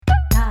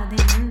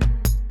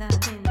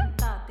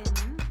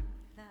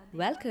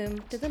Welcome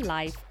to the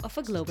life of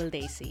a global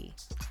Desi.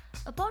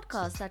 A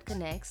podcast that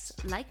connects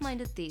like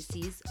minded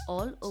Desis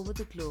all over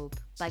the globe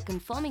by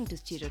conforming to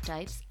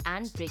stereotypes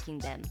and breaking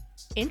them.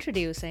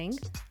 Introducing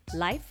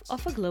Life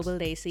of a Global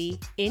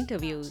Desi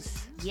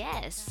interviews.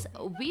 Yes,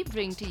 we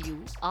bring to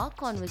you our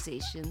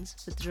conversations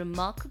with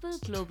remarkable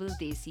global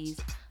Desis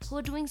who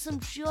are doing some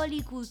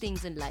really cool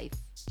things in life.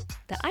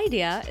 The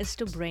idea is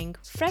to bring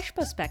fresh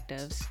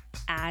perspectives,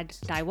 add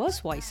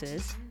diverse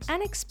voices,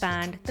 and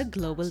expand the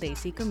global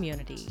Desi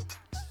community.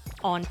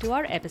 On to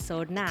our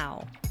episode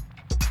now.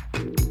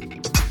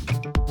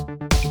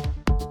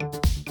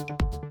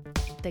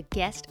 The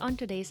guest on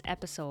today's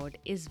episode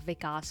is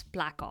Vikas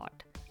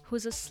Placott,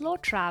 who's a slow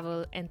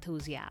travel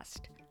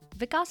enthusiast.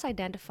 Vikas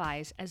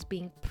identifies as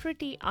being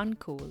pretty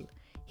uncool.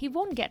 He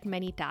won't get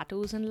many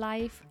tattoos in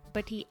life,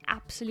 but he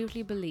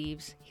absolutely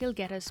believes he'll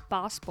get his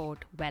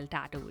passport well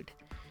tattooed.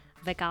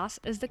 Vikas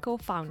is the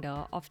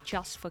co-founder of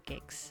Just for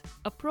Kicks,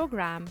 a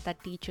program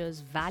that teaches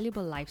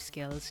valuable life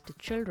skills to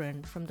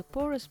children from the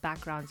poorest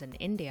backgrounds in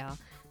India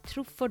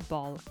through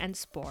football and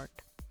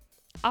sport.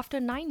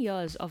 After 9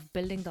 years of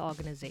building the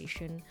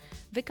organization,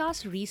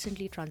 Vikas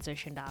recently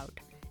transitioned out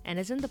and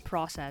is in the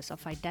process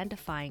of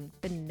identifying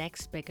the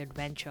next big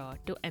adventure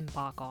to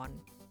embark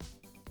on.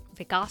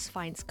 Vikas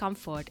finds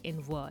comfort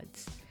in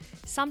words,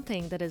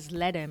 something that has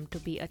led him to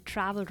be a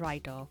travel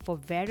writer for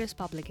various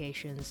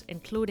publications,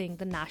 including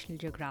the National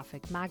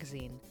Geographic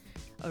magazine.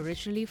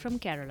 Originally from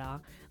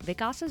Kerala,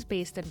 Vikas is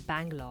based in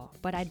Bangalore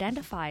but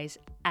identifies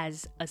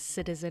as a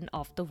citizen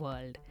of the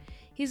world.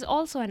 He's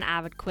also an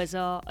avid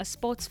quizzer, a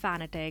sports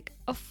fanatic,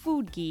 a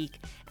food geek,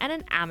 and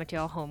an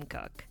amateur home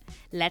cook.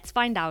 Let's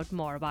find out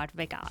more about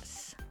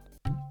Vikas.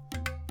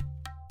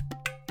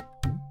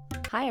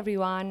 Hi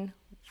everyone,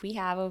 we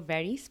have a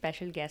very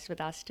special guest with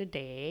us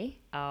today.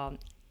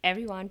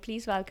 Everyone,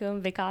 please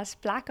welcome Vikas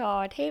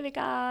Placott. Hey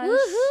Vikas!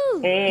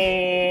 Woohoo!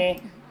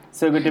 Hey,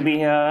 so good to be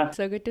here.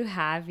 So good to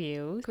have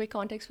you. Quick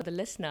context for the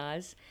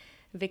listeners.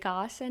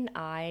 Vikas and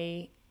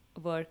I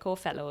were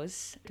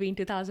co-fellows between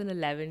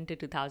 2011 to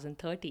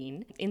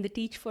 2013 in the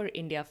Teach for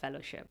India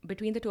Fellowship.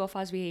 Between the two of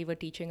us, we were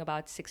teaching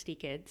about 60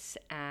 kids,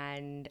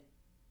 and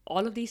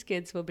all of these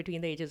kids were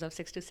between the ages of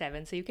 6 to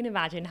 7. So you can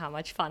imagine how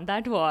much fun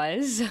that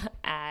was.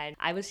 And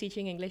I was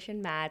teaching English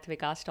and math.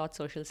 Vikas taught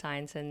social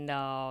science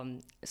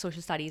and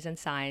social studies and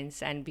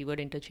science, and we would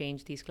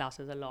interchange these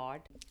classes a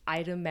lot.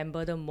 I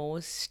remember the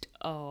most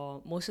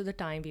of the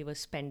time we were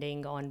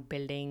spending on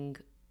building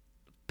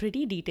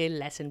pretty detailed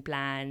lesson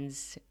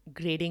plans,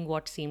 grading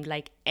what seemed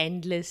like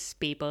endless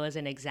papers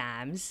and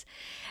exams,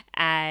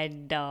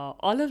 and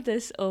all of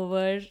this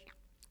over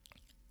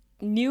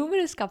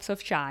numerous cups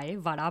of chai,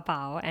 vada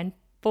pav, and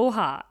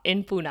poha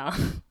in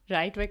Pune,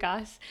 right,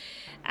 Vikas?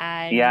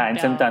 And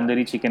some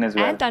tandoori chicken as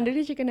well. And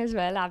tandoori chicken as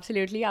well,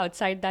 absolutely,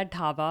 outside that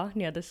dhaba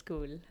near the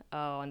school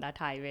on that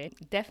highway.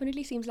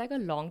 Definitely seems like a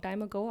long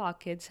time ago. Our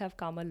kids have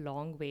come a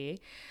long way.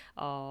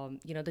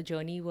 The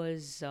journey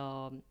was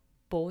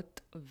both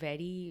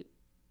very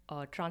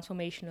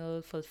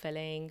transformational,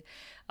 fulfilling,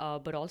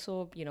 but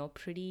also,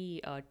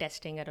 pretty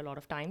testing at a lot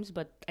of times.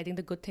 But I think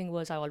the good thing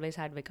was I always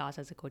had Vikas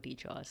as a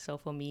co-teacher. So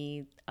for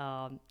me,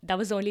 that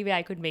was the only way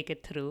I could make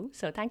it through.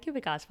 So thank you,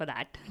 Vikas, for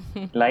that.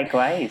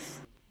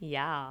 Likewise.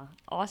 Yeah,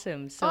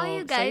 awesome. So, Oh,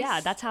 you guys.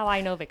 so that's how I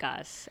know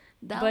Vikas.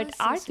 That But was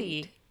so Aarti,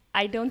 sweet.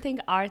 I don't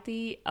think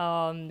Aarti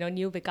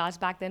knew Vikas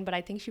back then, but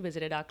I think she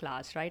visited our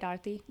class, right,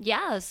 Aarti?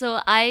 Yeah, so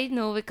I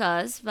know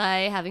Vikas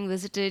by having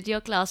visited your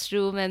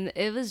classroom, and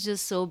it was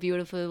just so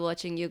beautiful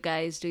watching you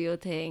guys do your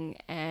thing.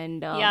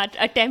 And Yeah,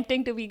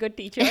 attempting to be good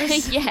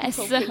teachers. yes.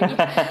 Hopefully.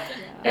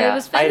 It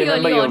was I very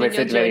remember early your on in your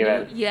visit very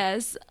journey. well.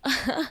 Yes.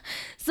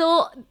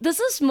 So this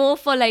is more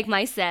for like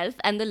myself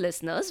and the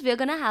listeners. We're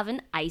gonna have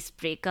an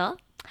icebreaker.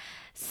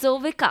 So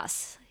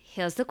Vikas,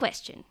 here's the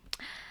question.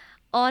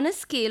 On a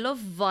scale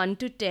of 1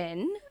 to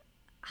 10,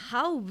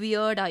 how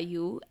weird are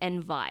you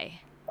and why?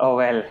 Oh,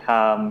 well,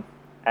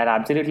 I'd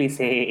absolutely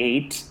say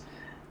 8.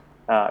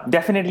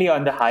 Definitely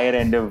on the higher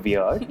end of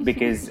weird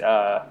because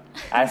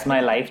as my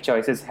life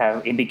choices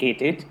have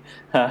indicated,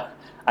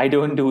 I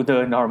don't do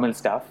the normal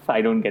stuff.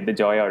 I don't get the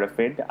joy out of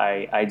it.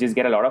 I just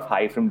get a lot of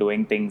high from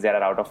doing things that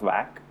are out of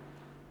whack.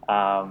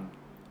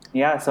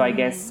 So I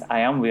guess I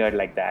am weird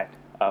like that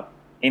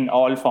in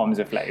all forms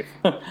of life.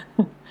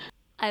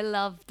 I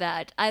love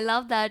that. I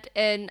love that.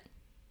 And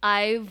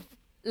I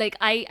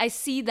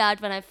see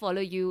that when I follow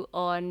you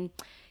on,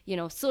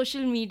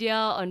 social media,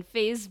 on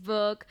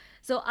Facebook.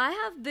 So I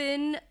have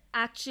been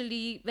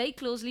actually very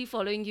closely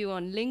following you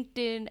on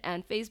LinkedIn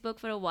and Facebook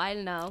for a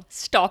while now.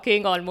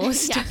 Stalking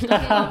almost. Yeah,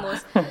 stalking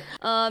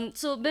almost.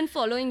 So been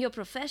following your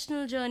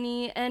professional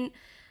journey, and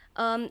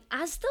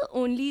as the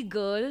only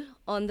girl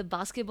on the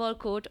basketball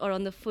court or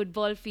on the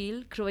football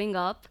field growing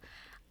up,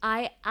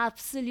 I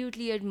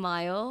absolutely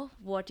admire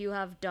what you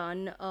have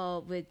done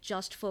with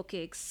Just for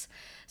Kicks.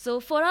 So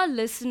for our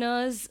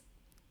listeners,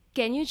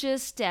 can you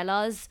just tell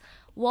us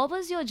what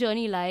was your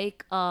journey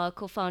like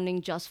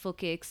co-founding Just for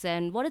Kicks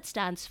and what it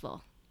stands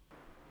for?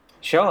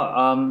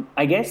 Sure.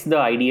 I guess the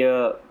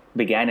idea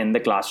began in the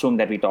classroom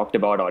that we talked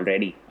about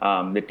already.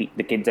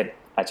 The kids that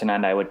Achana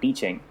and I were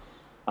teaching.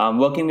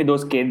 Working with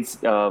those kids,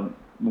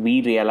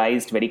 we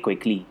realized very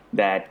quickly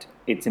that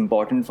it's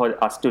important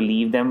for us to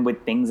leave them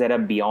with things that are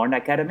beyond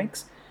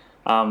academics.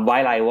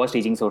 While I was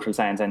teaching social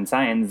science and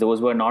science,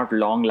 those were not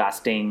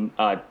long-lasting,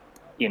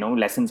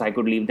 lessons I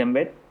could leave them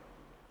with.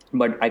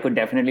 But I could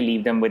definitely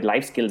leave them with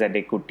life skills that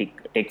they could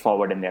take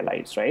forward in their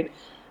lives, right?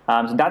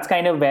 So that's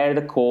kind of where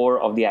the core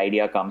of the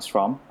idea comes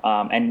from.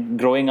 And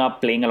growing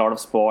up, playing a lot of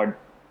sport,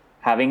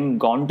 having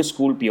gone to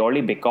school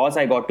purely because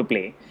I got to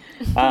play,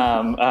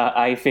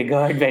 I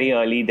figured very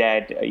early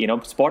that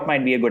sport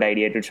might be a good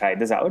idea to try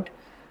this out.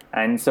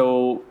 And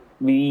so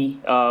we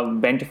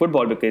went to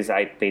football because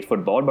I played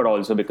football, but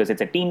also because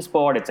it's a team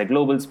sport, it's a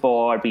global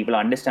sport, people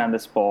understand the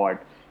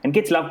sport, and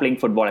kids love playing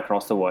football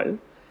across the world.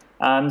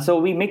 So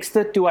we mixed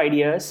the two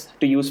ideas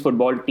to use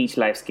football to teach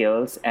life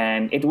skills,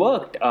 and it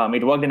worked.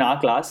 It worked in our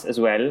class as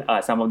well.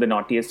 Some of the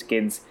naughtiest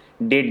kids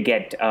did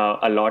get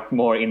a lot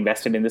more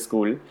invested in the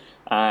school,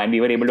 and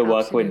we were able to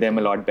work with them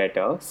a lot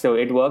better. So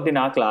it worked in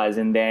our class,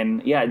 and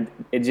then,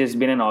 it's just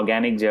been an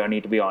organic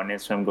journey, to be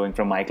honest, from going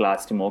from my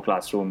class to more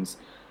classrooms.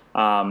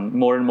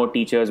 More and more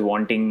teachers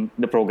wanting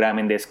the program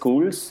in their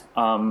schools,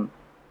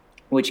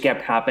 which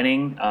kept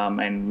happening,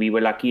 and we were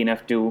lucky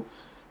enough to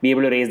be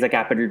able to raise the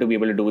capital to be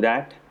able to do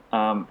that.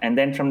 And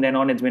then from then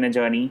on, it's been a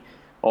journey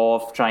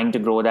of trying to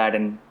grow that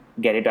and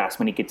get it to as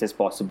many kids as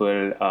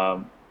possible.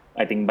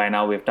 I think by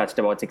now we've touched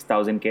about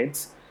 6,000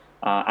 kids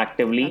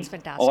actively. That's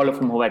fantastic. All of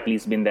whom have at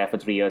least been there for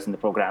 3 years in the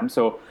program.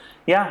 So,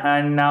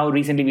 and now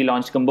recently we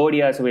launched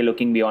Cambodia. So we're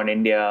looking beyond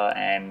India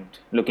and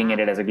looking at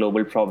it as a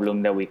global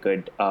problem that we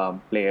could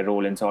play a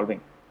role in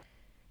solving.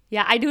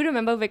 Yeah, I do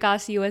remember,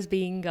 Vikas, you as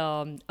being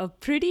a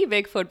pretty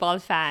big football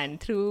fan.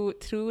 Through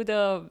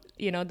the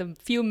the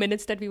few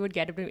minutes that we would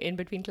get in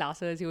between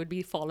classes, you would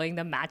be following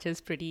the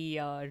matches pretty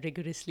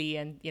rigorously,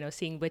 and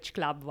seeing which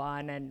club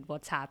won and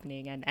what's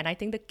happening. And I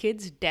think the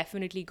kids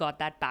definitely got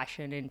that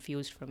passion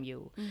infused from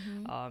you.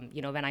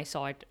 When I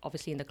saw it,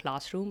 obviously in the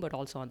classroom, but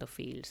also on the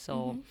field.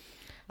 So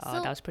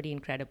that was pretty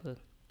incredible.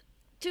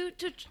 To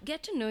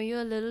get to know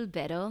you a little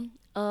better,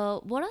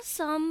 what are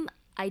some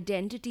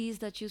identities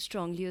that you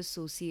strongly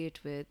associate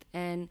with,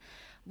 and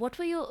what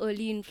were your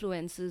early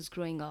influences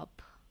growing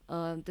up?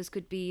 This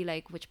could be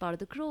like which part of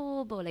the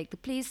globe, or like the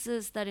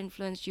places that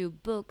influenced you,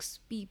 books,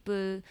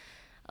 people,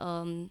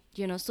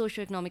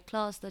 socioeconomic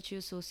class that you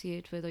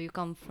associate with or you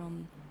come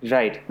from.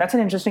 Right. That's an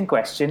interesting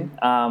question.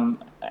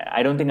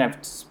 I don't think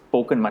I've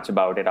spoken much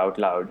about it out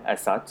loud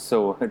as such,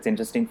 so it's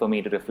interesting for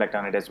me to reflect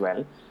on it as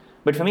well.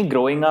 But for me,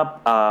 growing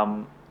up,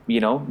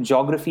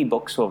 geography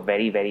books were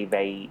very, very,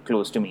 very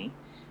close to me.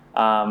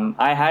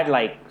 I had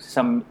like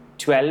some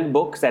 12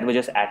 books that were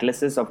just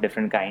atlases of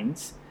different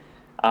kinds.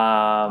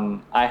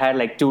 I had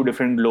like 2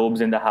 different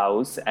globes in the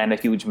house and a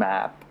huge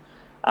map.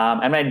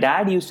 And my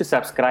dad used to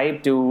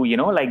subscribe to,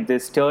 like the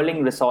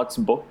Sterling Resorts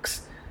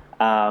books.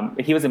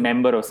 He was a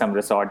member of some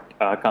resort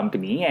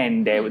company,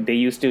 and they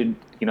used to,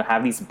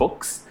 have these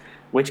books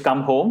which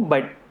come home,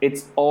 but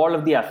it's all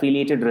of the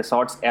affiliated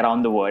resorts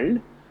around the world.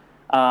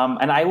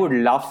 And I would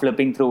love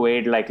flipping through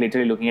it, like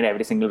literally looking at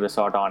every single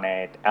resort on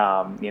it.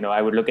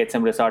 I would look at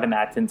some resort in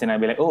Athens and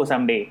I'd be like, oh,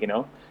 someday,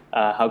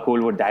 how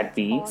cool would that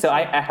be? Awesome. So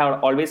I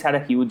have always had a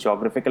huge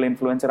geographical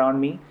influence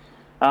around me,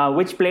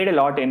 which played a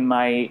lot in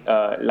my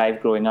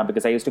life growing up,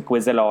 because I used to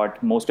quiz a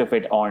lot, most of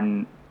it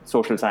on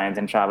social science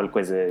and travel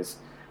quizzes.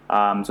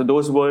 So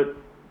those were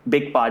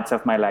big parts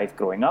of my life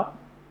growing up.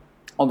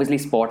 Obviously,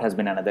 sport has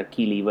been another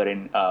key lever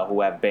in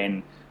who I've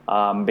been,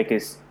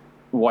 because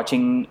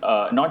watching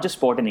not just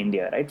sport in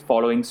India, right?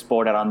 Following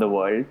sport around the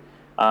world,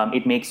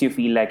 it makes you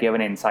feel like you have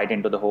an insight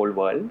into the whole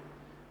world.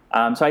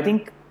 So I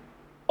think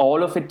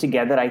all of it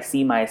together, I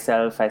see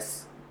myself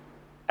as,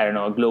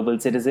 a global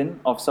citizen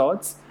of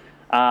sorts.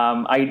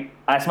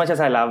 As much as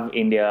I love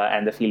India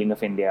and the feeling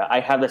of India, I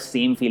have the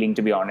same feeling,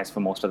 to be honest, for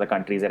most of the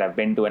countries that I've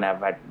been to and I've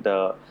had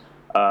the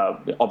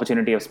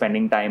opportunity of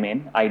spending time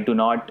in. I do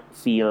not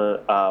feel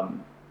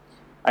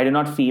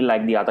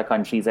like the other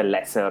countries are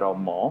lesser or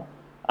more.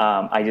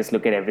 I just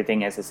look at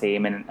everything as the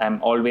same, and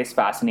I'm always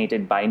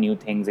fascinated by new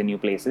things and new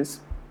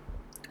places.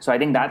 So I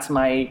think that's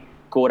my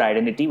core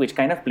identity, which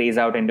kind of plays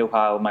out into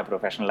how my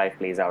professional life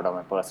plays out or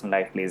my personal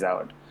life plays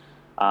out.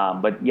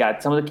 But yeah,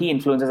 some of the key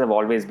influences have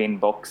always been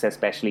books,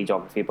 especially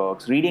geography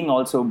books. Reading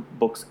also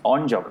books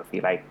on geography,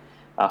 like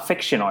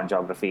fiction on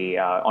geography,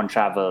 on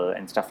travel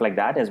and stuff like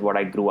that is what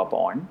I grew up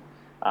on.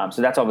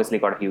 So that's obviously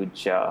got a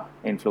huge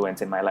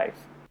influence in my life.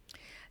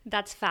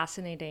 That's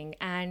fascinating.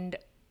 And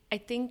I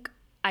think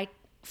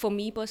for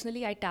me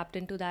personally, I tapped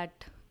into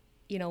that,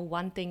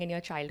 one thing in your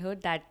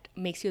childhood that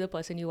makes you the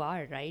person you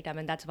are, right? I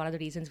mean, that's one of the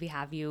reasons we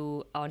have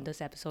you on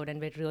this episode,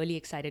 and we're really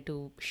excited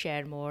to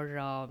share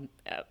more,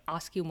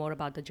 ask you more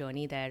about the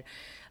journey there,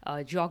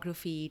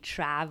 geography,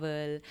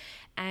 travel.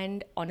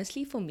 And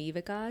honestly, for me,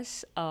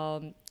 Vikas,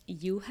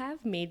 you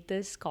have made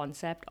this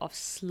concept of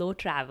slow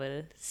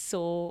travel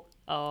so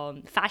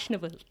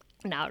fashionable.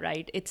 now,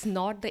 right? It's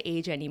not the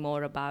age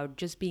anymore about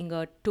just being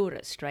a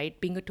tourist, right?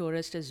 Being a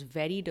tourist is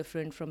very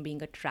different from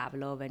being a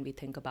traveler when we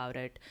think about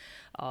it.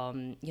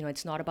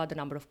 It's not about the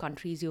number of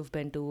countries you've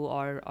been to,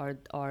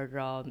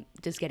 or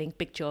just getting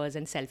pictures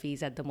and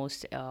selfies at the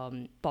most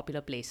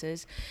popular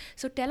places.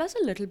 So tell us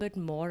a little bit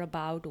more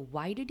about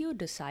why did you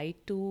decide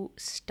to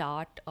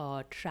start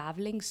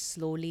traveling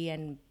slowly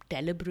and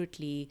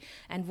deliberately,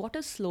 and what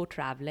is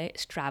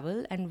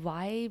travel, and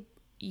why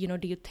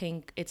do you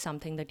think it's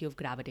something that you've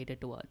gravitated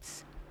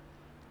towards?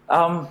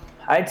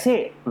 I'd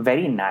say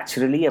very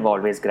naturally, I've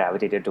always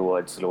gravitated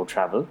towards slow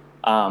travel.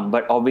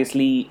 But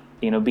obviously,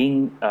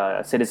 being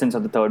citizens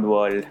of the third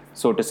world,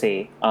 so to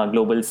say,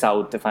 global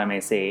south, if I may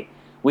say,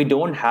 we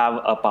don't have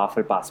a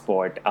powerful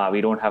passport.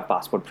 We don't have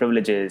passport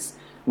privileges.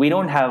 We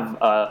don't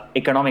have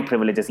economic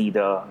privileges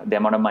either. The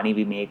amount of money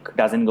we make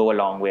doesn't go a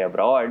long way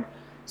abroad.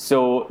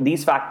 So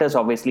these factors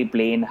obviously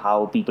play in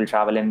how people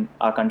travel in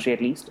our country,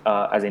 at least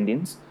as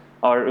Indians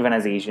or even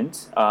as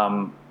Asians.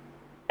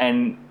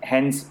 And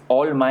hence,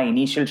 all my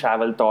initial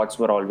travel thoughts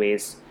were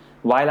always,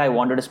 while I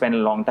wanted to spend a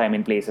long time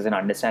in places and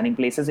understanding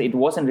places, it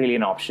wasn't really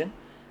an option.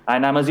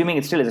 And I'm assuming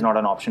it still is not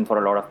an option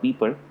for a lot of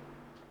people.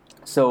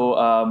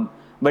 So,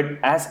 but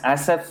as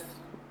I've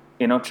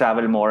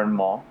traveled more and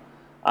more,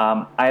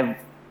 I've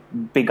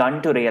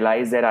begun to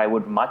realize that I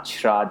would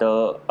much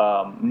rather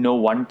know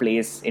one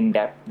place in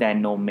depth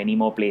than know many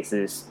more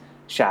places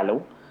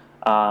shallow.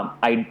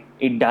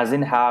 It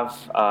doesn't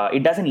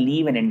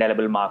leave an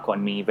indelible mark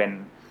on me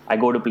when I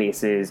go to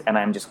places and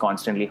I'm just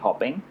constantly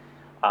hopping.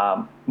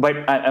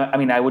 But I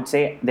mean, I would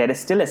say there is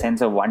still a sense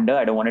of wonder.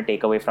 I don't want to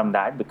take away from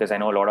that, because I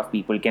know a lot of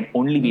people can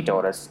only be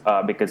tourists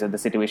because of the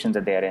situations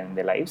that they're in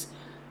their lives.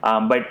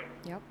 But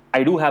Yep.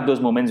 I do have those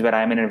moments where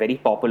I'm in a very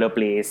popular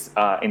place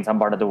in some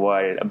part of the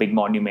world, a big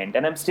monument,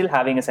 and I'm still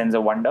having a sense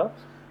of wonder.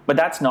 But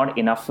that's not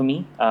enough for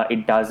me.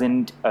 It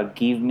doesn't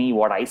give me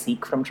what I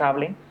seek from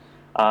traveling,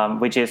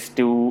 which is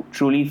to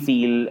truly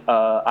feel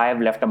I have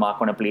left a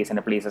mark on a place and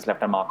a place has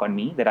left a mark on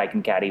me that I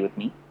can carry with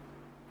me.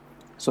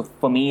 So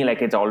for me,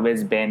 like, it's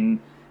always been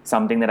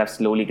something that I've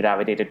slowly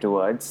gravitated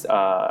towards,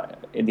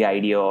 the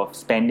idea of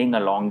spending a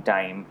long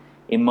time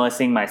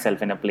immersing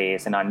myself in a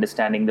place and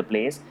understanding the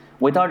place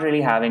without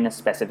really having a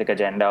specific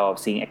agenda of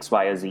seeing X,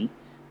 Y, or Z.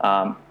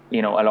 A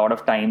lot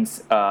of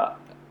times,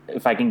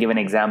 if I can give an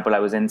example, I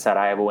was in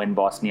Sarajevo in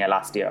Bosnia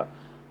last year.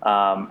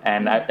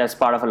 As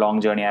part of a long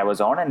journey I was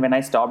on. And when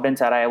I stopped in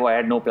Sarajevo, I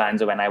had no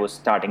plans of when I was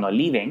starting or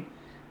leaving.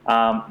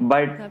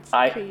 But That's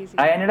I, crazy.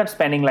 I ended up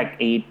spending like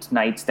 8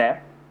 nights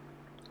there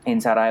in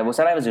Sarajevo.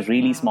 Sarajevo is a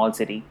really small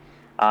city.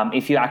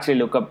 If you actually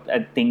look up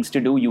at things to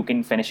do, you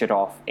can finish it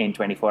off in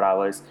 24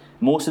 hours.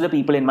 Most of the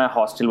people in my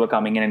hostel were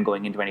coming in and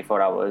going in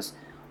 24 hours.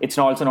 It's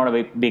also not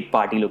a big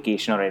party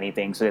location or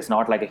anything, so there's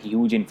not like a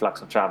huge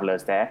influx of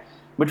travelers there.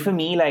 But for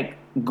me, like,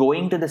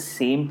 going to the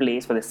same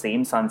place for the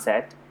same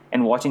sunset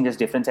and watching just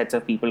different sets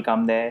of people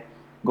come there,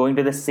 going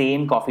to the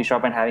same coffee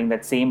shop and having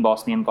that same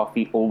Bosnian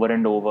coffee over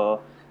and over,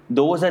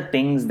 those are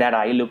things that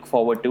I look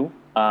forward to.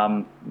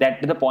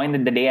 That to the point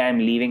that the day I'm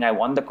leaving, I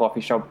want the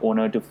coffee shop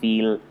owner to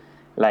feel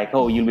like,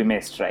 oh, you'll be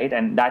missed, right?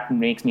 And that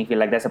makes me feel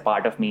like there's a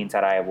part of me in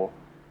Sarajevo,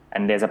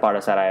 and there's a part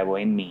of Sarajevo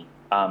in me.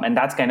 And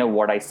that's kind of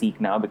what I seek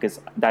now,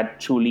 because that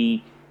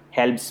truly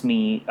helps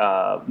me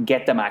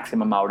get the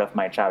maximum out of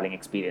my traveling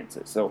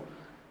experiences. So,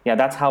 yeah,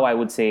 that's how I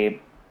would say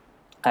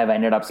I've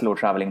ended up slow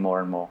traveling more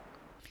and more.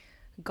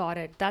 Got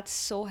it. That's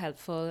so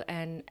helpful,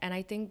 and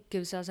I think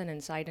gives us an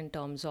insight in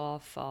terms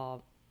of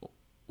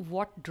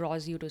what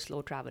draws you to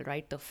slow travel,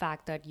 right? The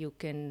fact that you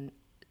can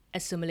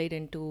assimilate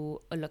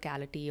into a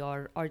locality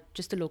or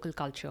just the local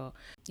culture,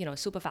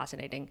 super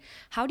fascinating.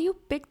 How do you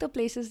pick the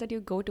places that you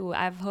go to?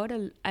 I've heard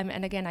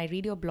and again, I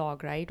read your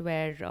blog, right,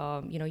 where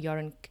you're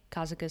in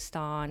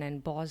Kazakhstan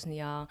and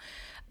Bosnia.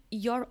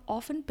 You're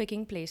often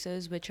picking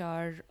places which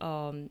are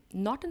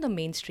not in the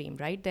mainstream,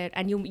 right? There,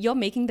 and you're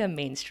making them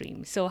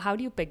mainstream. So how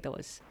do you pick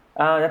those?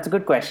 That's a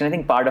good question. I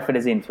think part of it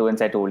is the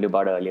influence I told you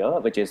about earlier,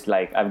 which is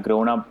like I've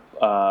grown up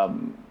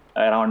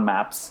around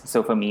maps.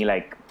 So for me,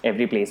 like,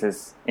 every place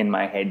is in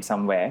my head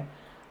somewhere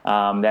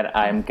that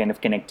I'm kind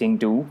of connecting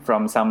to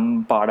from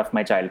some part of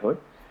my childhood.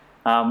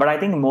 But I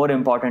think more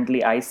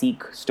importantly, I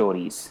seek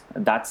stories.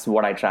 That's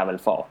what I travel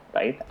for,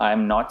 right?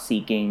 I'm not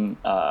seeking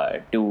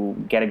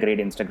to get a great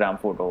Instagram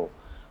photo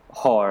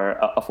or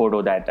a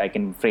photo that I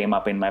can frame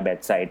up in my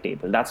bedside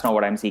table. That's not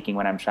what I'm seeking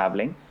when I'm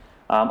traveling.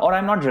 Or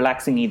I'm not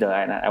relaxing either.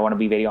 And I want to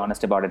be very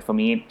honest about it. For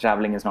me,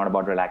 traveling is not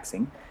about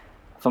relaxing.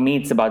 For me,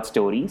 it's about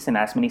stories. And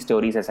as many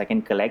stories as I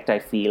can collect, I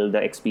feel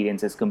the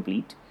experience is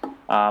complete.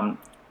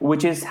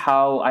 Which is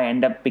how I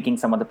end up picking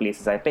some of the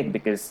places I pick,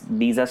 because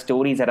these are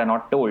stories that are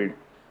not told.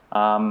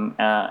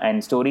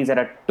 And stories that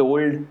are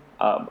told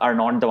are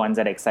not the ones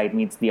that excite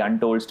me. It's the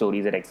untold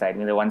stories that excite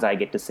me, the ones I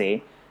get to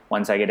say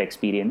once I get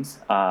experience.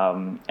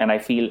 And I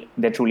feel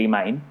they're truly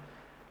mine,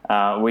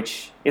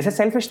 which is a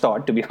selfish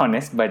thought, to be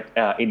honest, but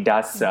it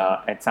does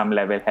at some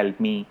level help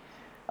me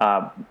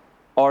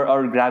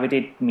or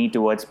gravitate me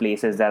towards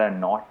places that are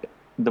not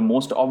the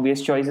most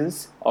obvious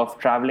choices of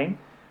traveling.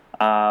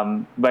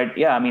 But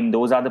yeah, I mean,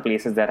 those are the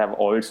places that have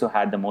also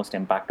had the most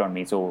impact on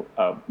me. So,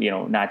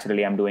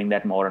 naturally, I'm doing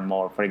that more and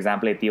more. For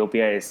example,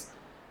 Ethiopia is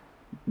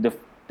the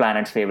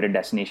planet's favorite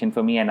destination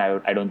for me, and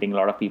I don't think a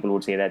lot of people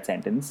would say that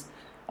sentence.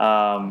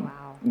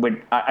 Wow. But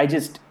I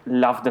just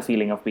love the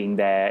feeling of being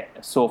there,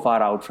 so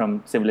far out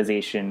from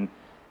civilization,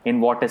 in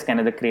what is kind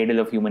of the cradle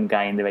of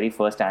humankind. The very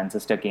first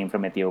ancestor came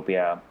from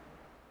Ethiopia.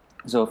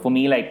 So for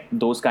me, like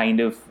those kind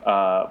of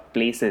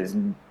places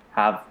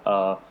have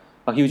a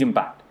huge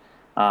impact,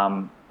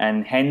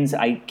 and hence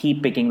I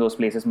keep picking those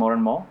places more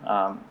and more,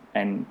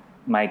 and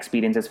my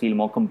experiences feel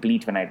more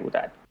complete when I do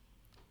that.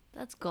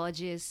 That's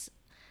gorgeous.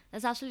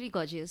 That's absolutely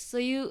gorgeous. So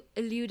you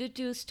alluded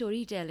to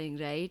storytelling,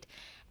 right?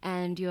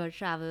 And you're a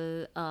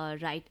travel,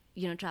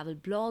 travel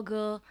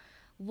blogger.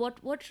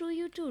 What drew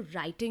you to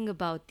writing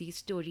about these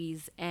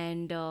stories,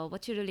 and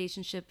what's your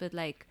relationship with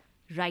like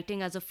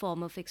writing as a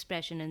form of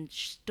expression and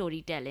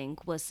storytelling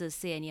versus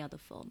say any other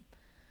form?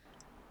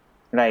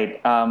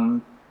 Right.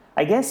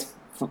 I guess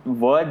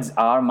words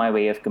are my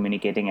way of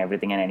communicating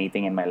everything and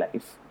anything in my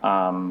life.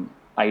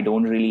 I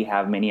don't really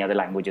have many other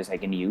languages I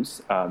can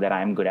use that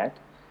I'm good at.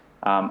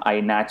 I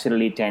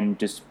naturally tend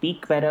to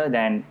speak better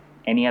than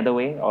any other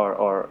way,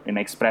 or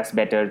express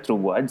better through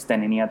words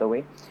than any other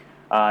way.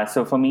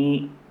 So for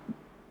me,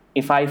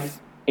 if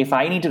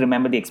I need to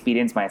remember the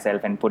experience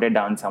myself and put it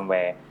down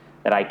somewhere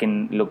that I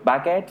can look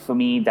back at, for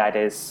me that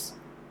is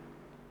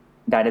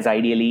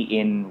ideally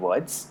in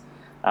words,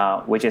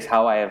 which is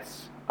how I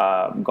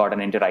have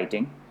gotten into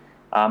writing.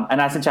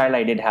 And as a child,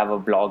 I did have a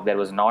blog that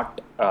was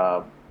not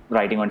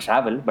writing on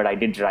travel, but I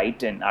did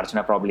write, and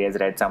Archana probably has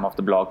read some of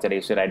the blogs that I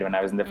used to write when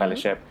I was in the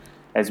fellowship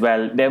as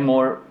well. They're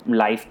more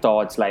life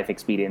thoughts, life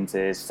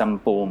experiences, some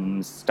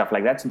poems, stuff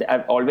like that. So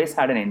I've always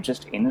had an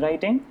interest in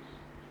writing.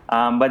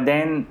 But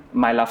then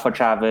my love for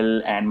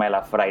travel and my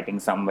love for writing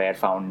somewhere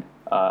found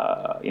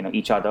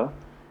each other,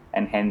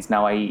 and hence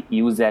now I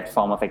use that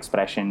form of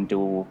expression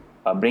to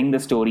bring the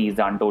stories,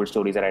 the untold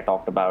stories that I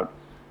talked about,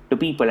 to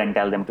people and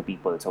tell them to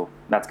people. So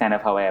that's kind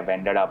of how I have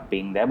ended up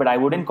being there. But I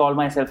wouldn't call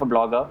myself a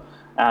blogger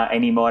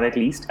anymore, at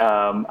least.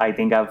 I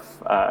think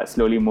I've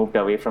slowly moved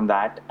away from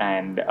that,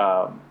 and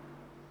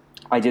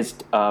I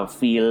just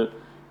feel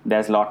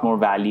there's a lot more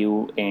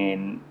value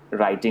in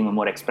writing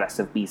more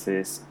expressive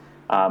pieces,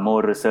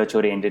 more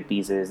research-oriented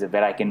pieces,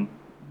 where I can,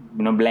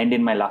 blend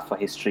in my love for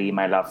history,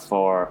 my love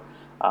for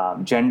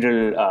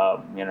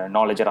general,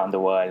 knowledge around the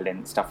world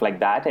and stuff like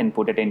that, and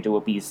put it into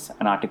a piece,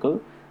 an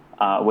article,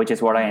 which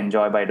is what I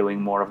enjoy by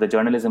doing more of the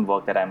journalism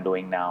work that I'm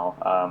doing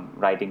now,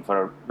 writing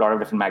for a lot of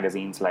different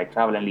magazines like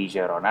Travel and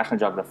Leisure or National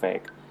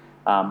Geographic.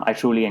 I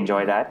truly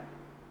enjoy that,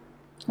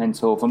 and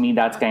so for me,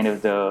 that's kind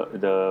of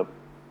the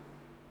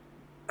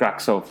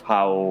crux of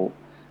how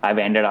I've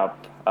ended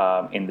up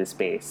in this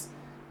space.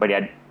 But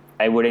yeah,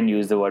 I wouldn't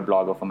use the word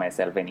blogger for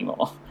myself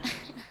anymore.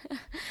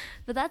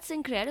 But that's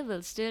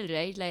incredible still,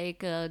 right? Like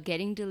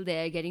getting till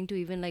there, getting to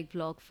even like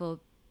blog for,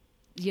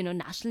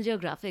 National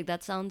Geographic.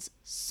 That sounds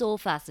so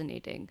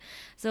fascinating.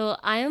 So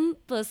I am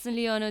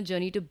personally on a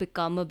journey to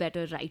become a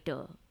better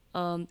writer.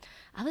 I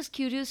was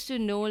curious to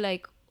know,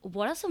 like,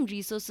 what are some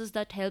resources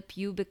that help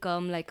you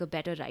become like a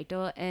better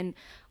writer, and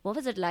what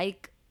was it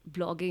like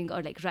blogging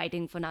or like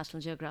writing for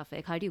National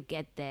Geographic? How do you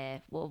get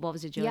there? What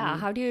was your journey? Yeah,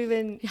 how do you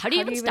even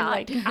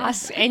start? like,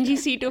 ask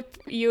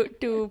NGC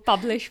to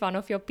publish one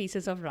of your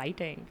pieces of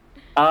writing?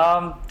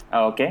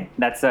 Okay,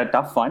 that's a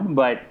tough one,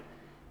 but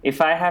if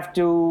I have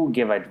to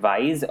give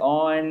advice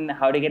on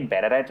how to get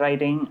better at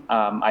writing,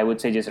 I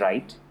would say just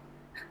write.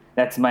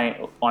 That's my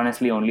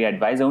honestly only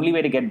advice. The only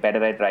way to get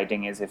better at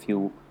writing is if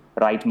you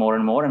write more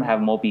and more and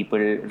have more people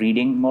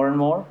reading more and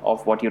more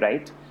of what you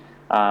write.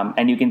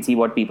 And you can see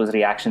what people's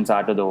reactions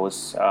are to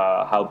those,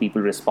 how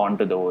people respond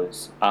to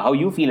those, how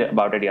you feel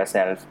about it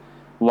yourself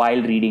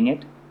while reading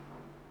it.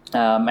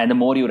 And the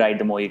more you write,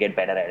 the more you get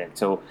better at it.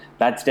 So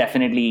that's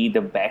definitely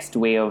the best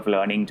way of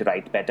learning to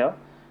write better.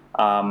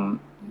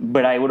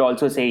 But I would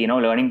also say,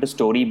 learning to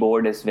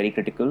storyboard is very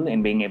critical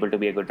in being able to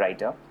be a good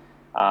writer,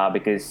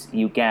 because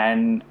you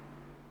can,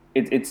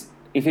 it's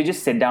if you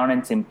just sit down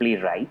and simply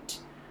write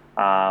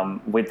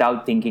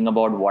without thinking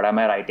about what am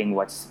I writing,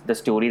 what's the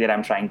story that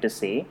I'm trying to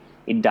say,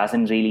 it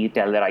doesn't really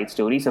tell the right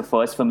story. So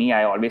first for me,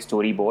 I always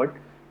storyboard.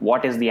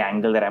 What is the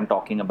angle that I'm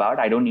talking about?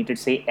 I don't need to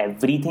say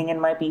everything in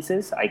my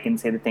pieces. I can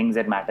say the things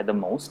that matter the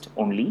most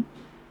only.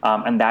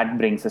 And that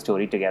brings the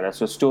story together.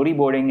 So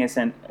storyboarding is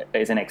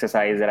an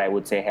exercise that I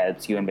would say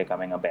helps you in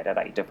becoming a better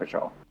writer for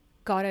sure.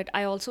 Got it.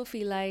 I also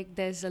feel like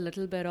there's a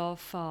little bit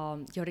of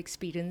your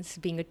experience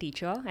being a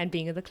teacher and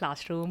being in the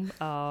classroom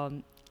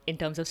in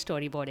terms of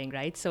storyboarding,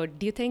 right? So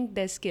do you think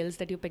there's skills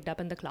that you picked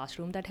up in the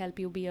classroom that help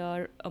you be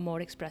a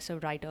more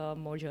expressive writer,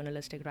 more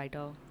journalistic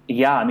writer?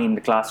 Yeah, I mean,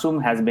 the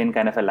classroom has been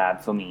kind of a lab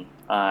for me,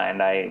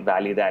 and I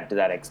value that to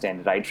that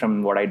extent. Right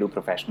from what I do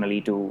professionally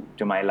to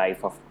my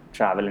life of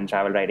travel and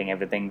travel writing,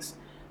 everything's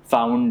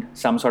found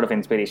some sort of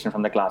inspiration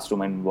from the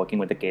classroom and working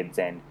with the kids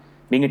and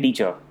being a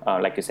teacher,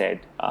 like you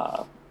said,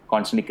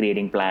 constantly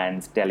creating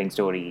plans, telling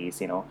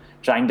stories,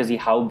 trying to see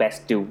how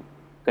best to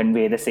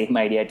convey the same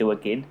idea to a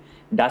kid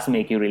does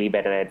make you really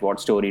better at what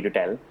story to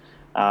tell.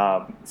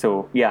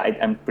 So yeah,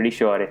 I'm pretty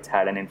sure it's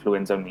had an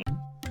influence on me.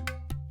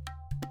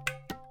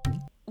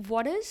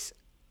 What is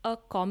a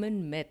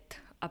common myth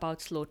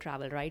about slow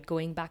travel, right?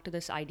 Going back to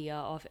this idea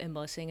of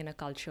immersing in a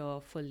culture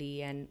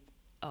fully and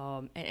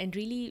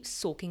really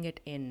soaking it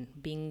in,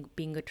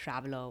 being a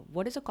traveler.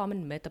 What is a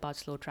common myth about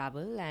slow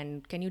travel,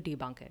 and can you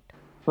debunk it?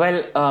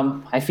 Well,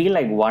 I feel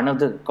like one of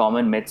the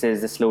common myths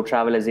is the slow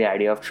travel is the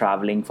idea of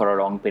traveling for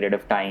a long period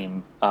of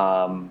time,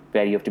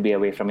 where you have to be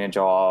away from your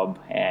job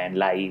and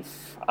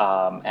life,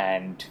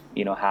 and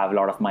have a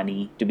lot of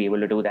money to be able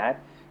to do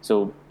that.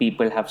 So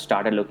people have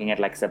started looking at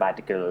like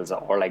sabbaticals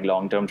or like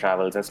long-term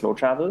travels as slow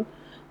travel,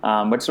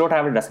 but slow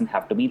travel doesn't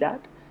have to be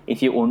that.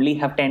 If you only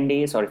have 10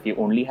 days or if you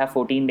only have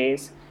 14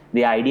 days,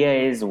 the idea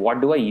is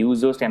what do I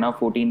use those 10 or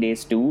 14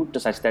 days to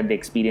such that the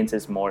experience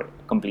is more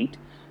complete.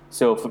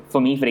 So for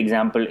me, for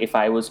example, if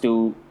I was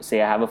to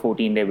say I have a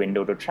 14-day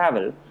window to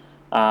travel,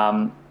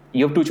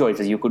 you have two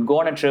choices. You could go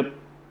on a trip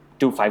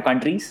to 5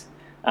 countries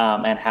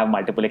and have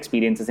multiple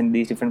experiences in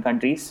these different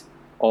countries,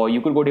 or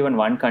you could go to even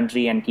one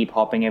country and keep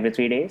hopping every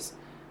 3 days.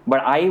 But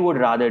I would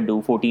rather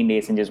do 14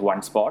 days in just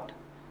one spot,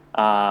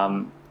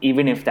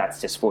 even if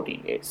that's just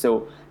 14 days.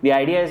 So the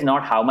idea is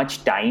not how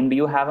much time do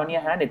you have on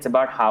your hand, it's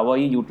about how are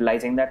you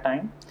utilizing that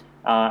time.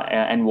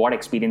 And what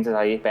experiences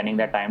are you spending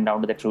that time down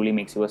to that truly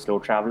makes you a slow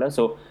traveler.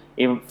 So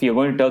if you're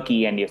going to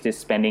Turkey and you're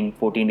just spending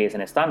 14 days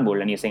in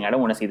Istanbul and you're saying, I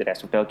don't want to see the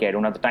rest of Turkey, I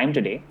don't have the time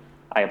today,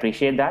 I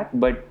appreciate that.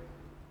 But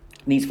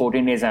these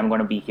 14 days I'm going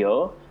to be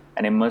here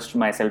and immerse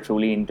myself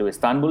truly into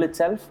Istanbul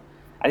itself,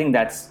 I think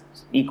that's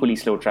equally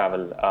slow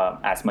travel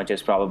as much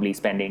as probably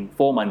spending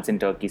 4 months in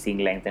Turkey, seeing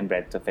length and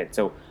breadth of it.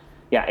 So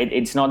yeah,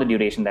 it's not the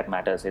duration that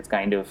matters. It's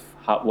kind of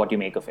what you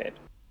make of it.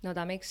 No,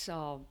 that makes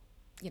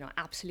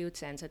absolute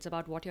sense. It's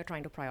about what you're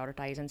trying to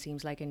prioritize, and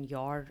seems like in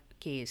your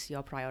case,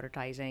 you're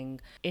prioritizing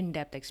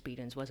in-depth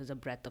experience versus a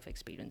breadth of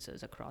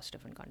experiences across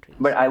different countries.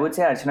 But I would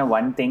say, Archana,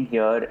 one thing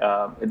here,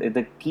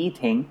 the key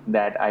thing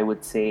that I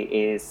would say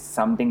is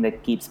something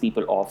that keeps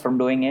people off from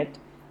doing it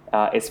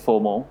is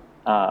FOMO.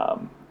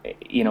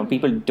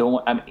 People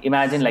don't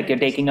imagine like you're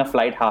taking a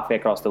flight halfway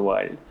across the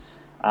world.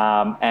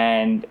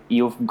 And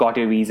you've got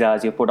your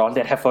visas, you've put all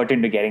that effort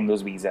into getting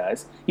those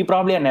visas. You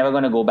probably are never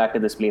going to go back to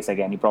this place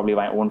again. You probably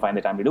won't find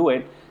the time to do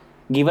it.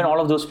 Given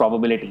all of those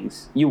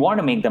probabilities, you want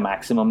to make the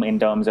maximum in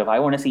terms of, I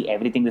want to see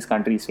everything this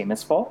country is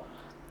famous for.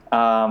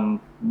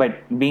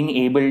 But being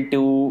able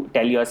to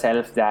tell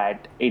yourself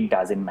that it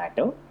doesn't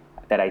matter,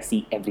 that I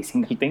see every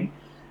single thing.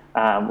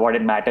 What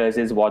it matters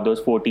is what those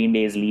 14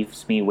 days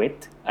leaves me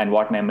with and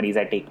what memories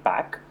I take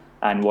back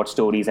and what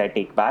stories I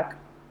take back.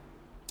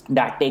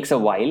 That takes a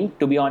while,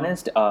 to be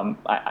honest.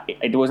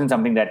 It wasn't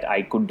something that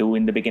I could do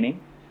in the beginning.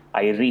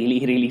 I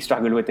really, really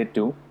struggled with it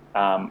too.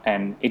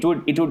 And it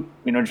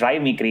would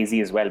drive me crazy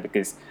as well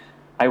because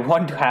I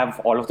want to have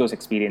all of those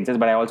experiences,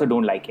 but I also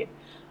don't like it.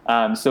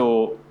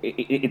 So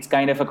it's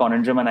kind of a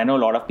conundrum, and I know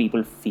a lot of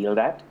people feel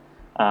that.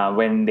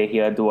 When they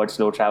hear the word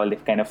slow travel, they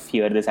kind of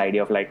fear this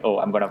idea of like, oh,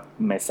 I'm going to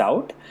miss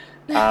out.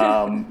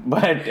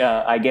 But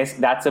I guess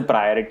that's a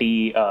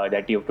priority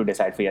that you have to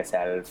decide for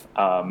yourself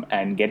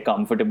and get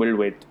comfortable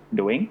with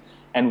doing.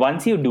 And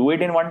once you do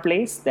it in one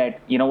place,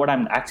 that, you know what,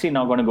 I'm actually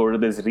now going to go to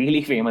this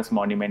really famous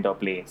monument or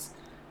place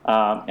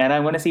and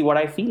I'm going to see what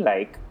I feel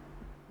like,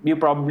 you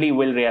probably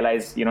will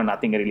realize,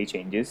 nothing really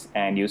changes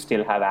and you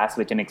still have as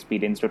rich an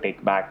experience to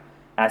take back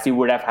as you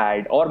would have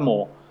had or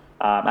more.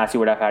 As you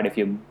would have had if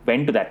you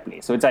went to that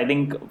place. So I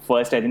think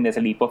there's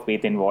a leap of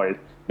faith involved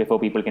before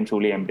people can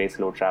truly embrace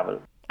slow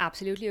travel.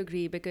 Absolutely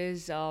agree,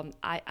 because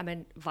I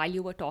mean, while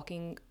you were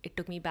talking, it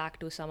took me back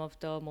to some of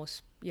the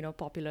most,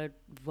 popular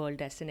world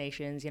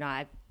destinations.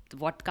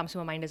 What comes to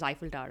my mind is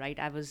Eiffel Tower, right?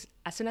 As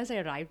soon as I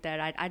arrived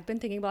there, I'd been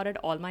thinking about it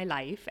all my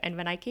life. And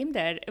when I came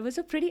there, it was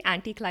a pretty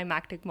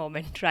anticlimactic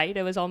moment, right?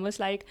 It was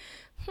almost like,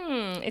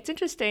 it's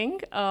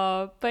interesting,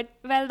 but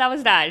well, that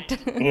was that.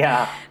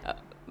 Yeah.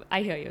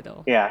 I hear you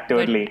though. Yeah,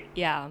 totally. But,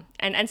 yeah.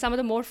 And some of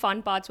the more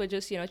fun parts were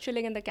just,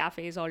 chilling in the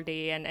cafes all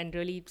day and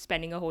really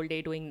spending a whole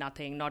day doing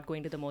nothing, not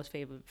going to the most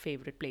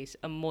favorite place,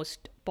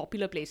 most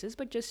popular places,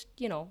 but just,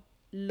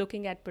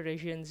 looking at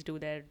Parisians do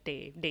their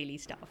daily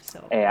stuff.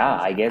 So yeah,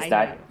 I guess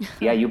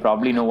you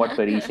probably know what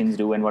Parisians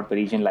do and what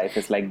Parisian life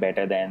is like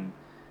better than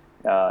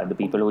the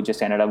people who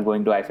just ended up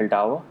going to Eiffel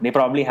Tower. They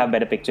probably have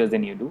better pictures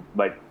than you do,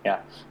 but yeah.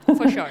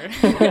 For sure.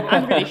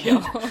 I'm pretty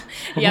sure.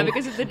 Yeah,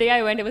 because the day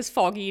I went, it was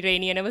foggy,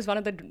 rainy, and it was one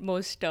of the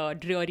most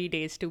dreary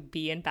days to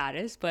be in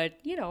Paris. But,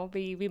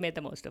 we made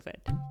the most of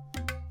it.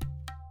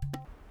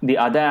 The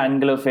other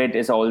angle of it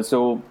is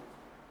also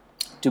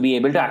to be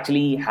able to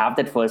actually have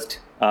that first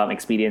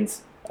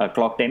experience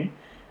clocked in,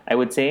 I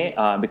would say,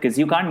 because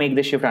you can't make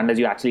the shift unless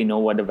you actually know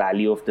what the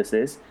value of this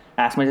is.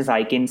 As much as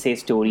I can say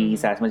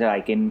stories, as much as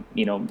I can,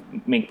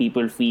 make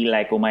people feel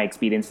like, oh, my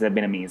experiences have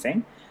been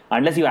amazing.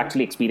 Unless you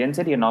actually experience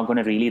it, you're not going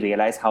to really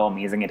realize how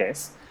amazing it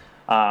is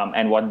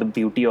and what the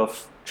beauty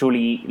of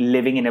truly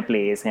living in a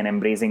place and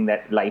embracing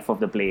that life of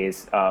the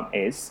place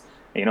is.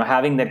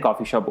 Having that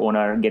coffee shop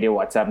owner get your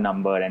WhatsApp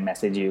number and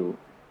message you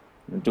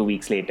 2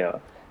 weeks later.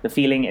 the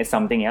feeling is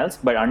something else.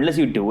 But unless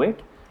you do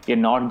it, you're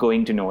not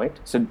going to know it.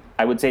 So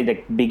I would say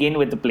that begin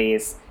with the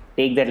place,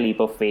 take that leap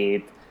of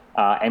faith,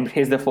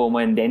 embrace the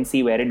FOMO, and then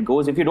see where it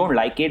goes. If you don't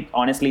like it,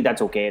 honestly,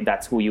 that's okay.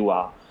 That's who you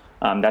are.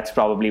 That's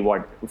probably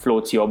what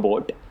floats your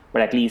boat.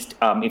 But at least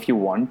if you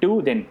want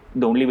to, then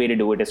the only way to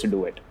do it is to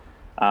do it.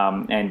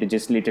 And to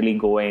just literally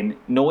go in,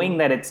 knowing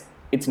that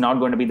it's not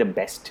going to be the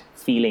best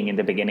feeling in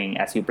the beginning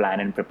as you plan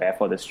and prepare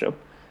for this trip,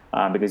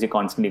 because you're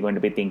constantly going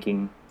to be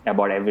thinking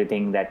about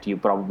everything that you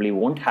probably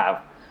won't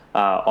have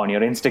on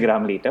your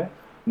Instagram later.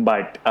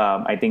 But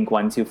I think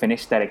once you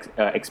finish that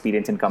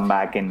experience and come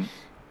back and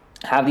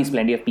have these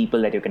plenty of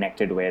people that you're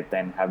connected with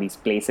and have these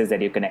places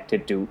that you're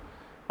connected to,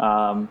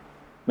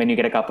 when you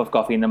get a cup of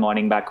coffee in the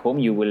morning back home,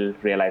 you will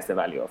realize the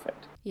value of it.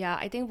 Yeah,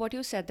 I think what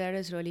you said there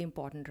is really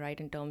important, right,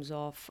 in terms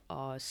of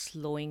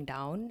slowing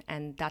down.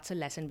 And that's a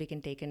lesson we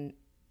can take in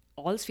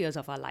all spheres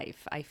of our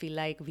life. I feel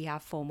like we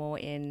have FOMO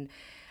in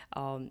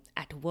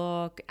at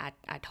work,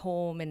 at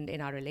home, and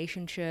in our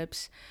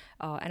relationships.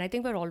 And I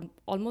think we're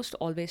almost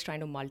always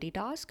trying to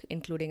multitask,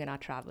 including in our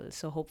travel.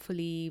 So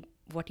hopefully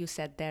what you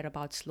said there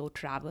about slow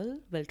travel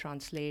will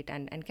translate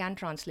and can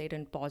translate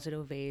in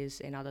positive ways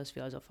in other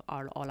spheres of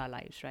all our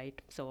lives,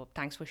 right? So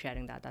thanks for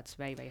sharing that. That's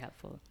very, very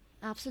helpful.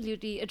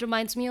 Absolutely. It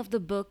reminds me of the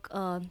book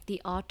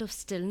The Art of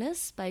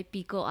Stillness by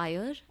Pico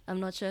Iyer. I'm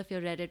not sure if you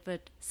read it,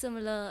 but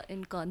similar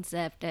in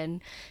concept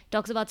and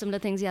talks about similar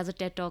things. He has a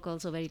TED Talk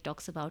also where he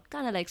talks about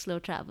kind of like slow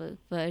travel.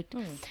 But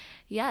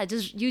yeah,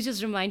 you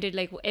just reminded,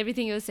 like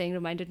everything you were saying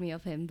reminded me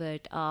of him.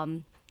 But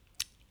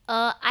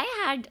I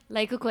had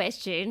like a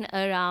question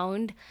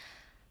around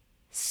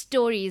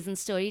stories and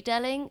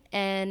storytelling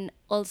and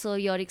also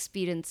your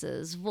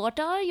experiences. What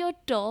are your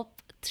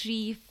top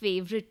 3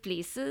 favorite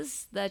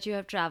places that you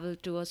have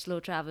traveled to or slow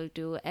traveled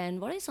to,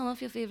 and what are some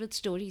of your favorite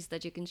stories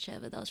that you can share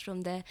with us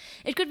from there?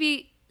 It could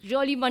be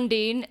really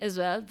mundane as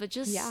well, but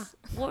just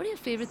what are your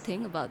favorite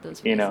thing about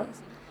those places?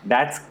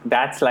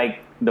 That's like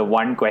the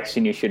one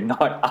question you should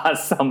not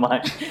ask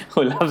someone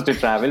who loves to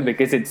travel,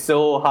 because it's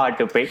so hard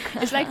to pick.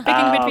 It's like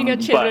picking between your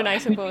children, I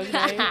suppose,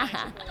 right?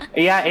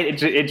 Yeah,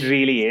 it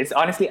really is.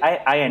 Honestly,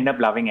 I end up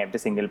loving every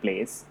single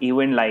place.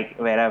 Even like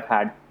where I've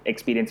had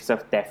experiences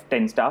of theft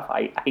and stuff,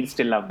 I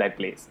still love that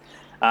place.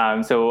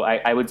 So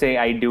I would say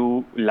I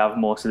do love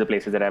most of the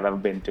places that I've ever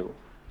been to.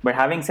 But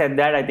having said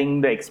that, I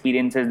think the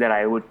experiences that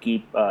I would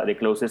keep the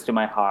closest to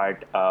my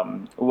heart,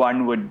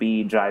 one would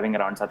be driving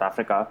around South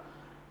Africa.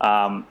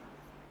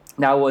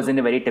 That wasn't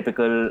a very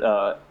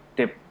typical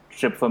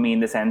trip for me, in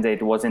the sense that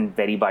it wasn't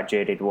very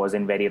budget, it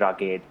wasn't very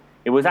rugged.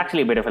 It was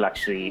actually a bit of a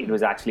luxury. It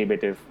was actually a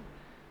bit of,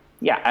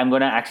 I'm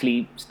going to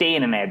actually stay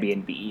in an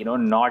Airbnb,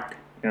 not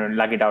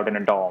lug it out in a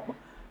dorm.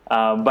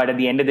 But at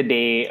the end of the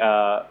day,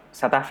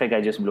 South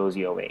Africa just blows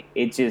you away.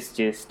 It's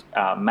just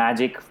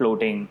magic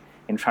floating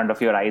in front of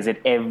your eyes at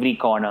every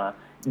corner.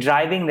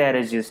 Driving there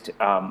is just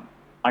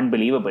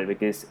unbelievable,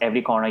 because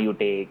every corner you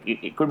take,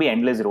 it could be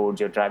endless roads.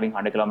 You're driving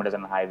 100 kilometers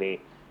on the highway,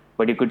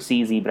 but you could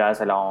see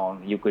zebras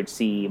along, you could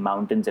see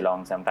mountains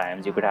along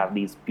sometimes, you could have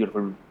these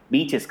beautiful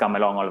beaches come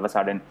along all of a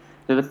sudden.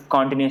 So the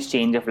continuous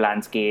change of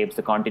landscapes,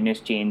 the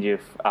continuous change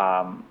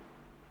of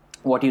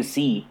what you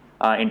see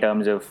in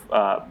terms of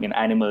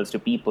animals to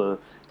people,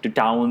 to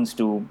towns,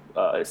 to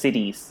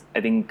cities,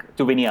 I think,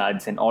 to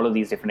vineyards, and all of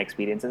these different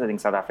experiences. I think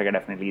South Africa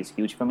definitely is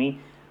huge for me.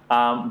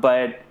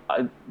 But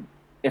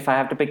if I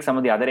have to pick some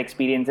of the other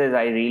experiences,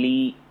 I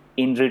really,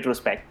 in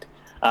retrospect,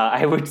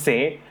 I would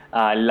say,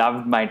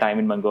 loved my time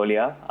in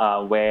Mongolia,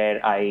 where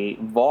I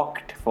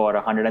walked for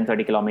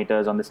 130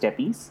 kilometers on the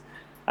steppes.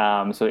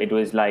 So it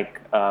was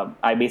like,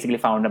 I basically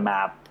found a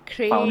map,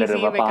 found a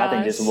river path,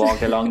 and just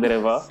walked along the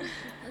river.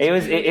 It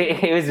was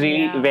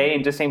really very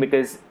interesting,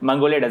 because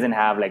Mongolia doesn't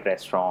have like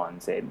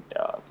restaurants and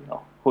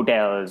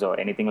hotels or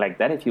anything like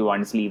that if you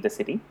want to leave the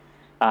city.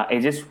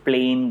 It's just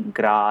plain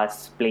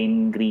grass,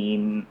 plain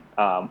green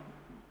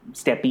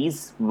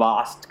steppes,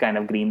 vast kind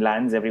of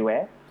greenlands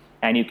everywhere.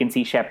 And you can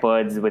see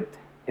shepherds with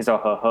his or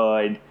her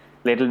herd,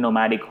 little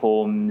nomadic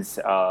homes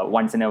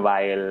once in a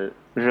while,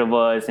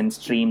 rivers and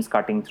streams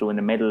cutting through in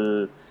the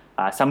middle,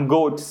 some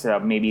goats,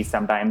 maybe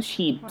sometimes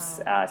sheep,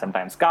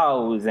 sometimes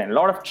cows, and a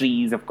lot of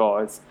trees, of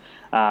course.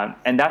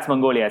 And that's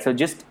Mongolia. So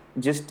just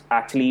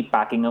actually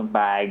packing a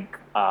bag,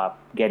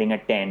 getting a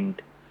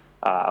tent,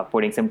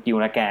 putting some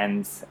tuna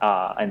cans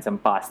and some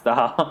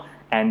pasta,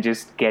 and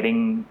just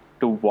getting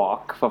to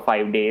walk for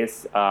 5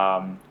 days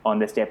on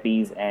the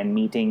steppes and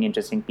meeting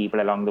interesting people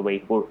along the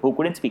way who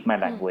couldn't speak my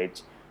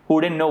language,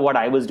 who didn't know what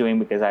I was doing,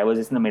 because I was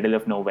just in the middle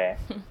of nowhere.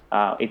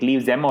 It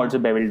leaves them also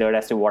bewildered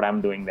as to what I'm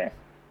doing there.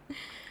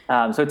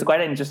 So it's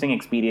quite an interesting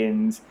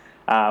experience.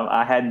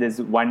 I had this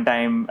one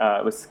time,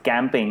 I was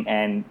camping,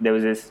 and there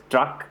was this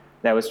truck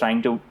that was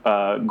trying to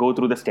go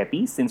through the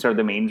steppes instead of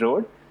the main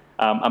road.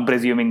 I'm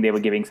presuming they were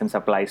giving some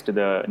supplies to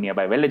the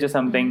nearby village or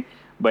something,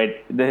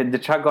 but the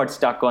truck got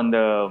stuck on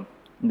the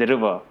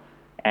river,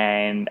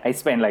 and I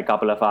spent like a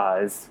couple of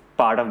hours,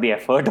 part of the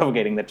effort of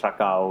getting the truck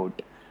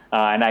out,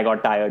 And I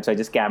got tired, so I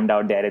just camped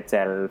out there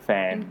itself.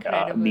 And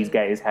Incredible. these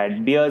guys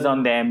had beers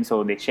on them,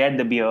 so they shared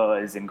the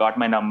beers and got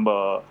my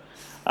number.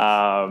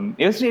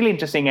 It was really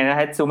interesting, and I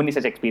had so many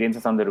such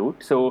experiences on the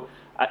route. So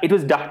it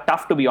was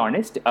tough, to be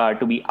honest,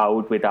 to be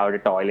out without a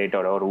toilet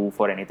or a roof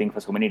or anything for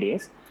so many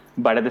days.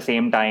 But at the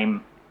same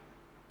time,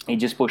 it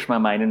just pushed my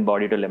mind and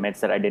body to limits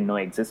that I didn't know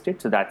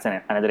existed. So that's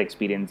another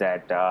experience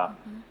that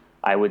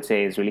I would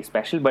say is really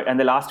special. And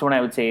the last one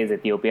I would say is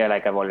Ethiopia,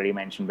 like I've already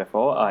mentioned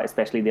before,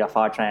 especially the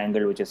Afar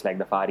Triangle, which is like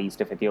the far east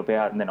of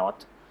Ethiopia in the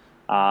north.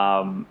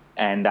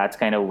 And that's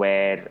kind of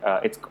where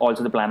it's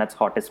also the planet's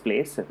hottest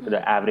place.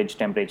 The average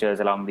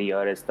temperatures along the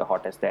year is the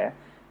hottest there.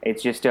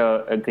 It's just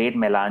a great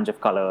melange of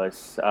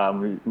colors,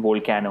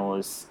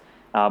 volcanoes,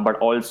 but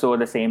also at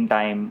the same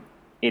time,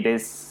 it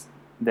is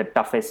the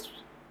toughest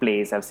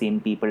place I've seen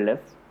people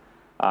live.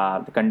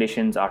 The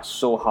conditions are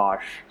so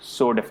harsh,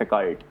 so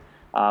difficult.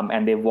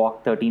 And they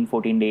walk 13,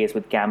 14 days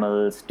with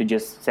camels to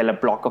just sell a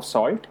block of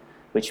salt,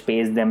 which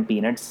pays them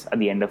peanuts at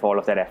the end of all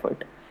of their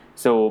effort.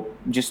 So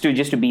just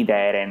to be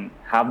there and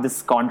have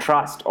this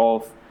contrast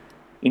of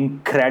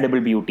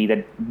incredible beauty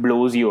that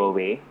blows you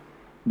away,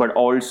 but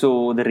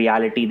also the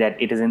reality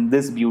that it is in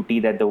this beauty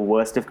that the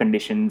worst of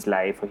conditions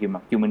lie for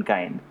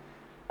humankind.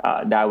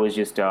 That was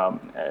just a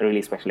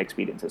really special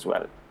experience as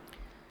well.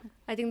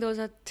 I think those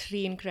are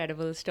three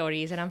incredible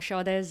stories, and I'm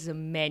sure there's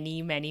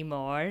many, many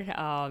more.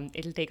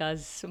 It'll take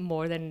us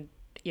more than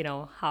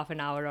half an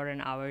hour or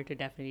an hour to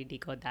definitely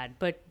decode that.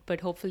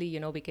 But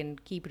hopefully, we can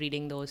keep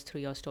reading those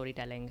through your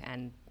storytelling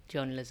and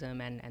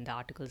journalism and the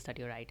articles that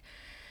you write.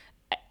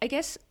 I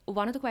guess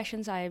one of the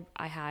questions I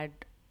had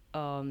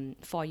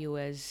for you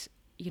is,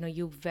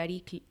 you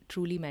very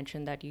truly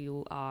mentioned that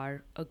you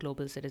are a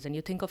global citizen.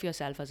 You think of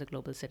yourself as a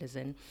global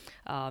citizen,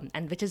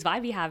 and which is why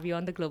we have you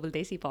on the Global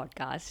Desi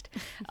podcast.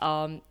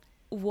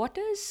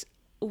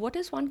 What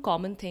is one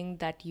common thing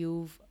that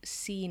you've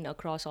seen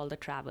across all the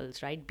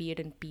travels, right? Be it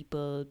in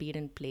people, be it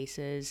in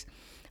places.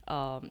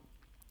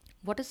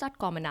 What is that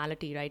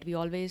commonality, right? We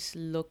always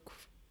look,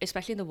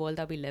 especially in the world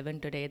that we live in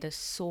today, there's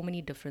so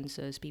many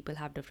differences. People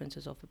have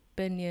differences of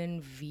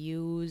opinion,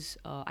 views,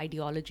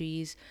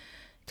 ideologies.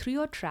 Through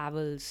your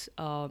travels,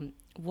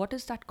 what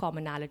is that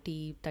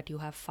commonality that you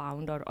have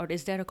found, or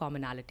is there a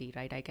commonality,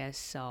 right? I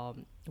guess,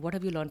 what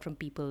have you learned from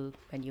people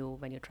when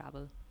you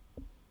travel?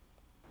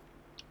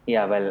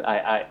 Yeah, well,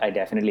 I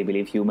definitely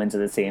believe humans are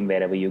the same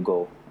wherever you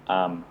go.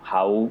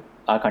 How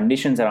our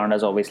conditions around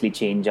us obviously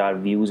change our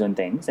views on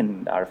things,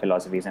 and our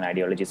philosophies and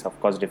ideologies are, of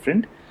course,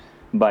 different.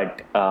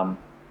 But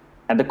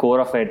at the core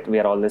of it, we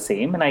are all the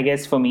same. And I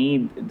guess for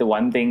me, the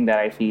one thing that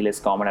I feel is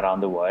common around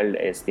the world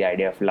is the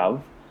idea of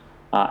love.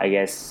 I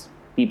guess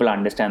people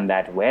understand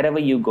that wherever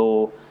you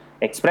go,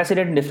 express it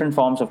in different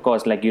forms, of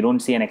course. Like, you don't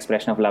see an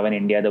expression of love in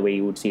India the way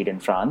you would see it in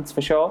France,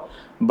 for sure.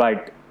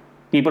 But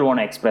people want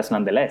to express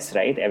nonetheless,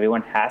 right?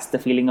 Everyone has the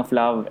feeling of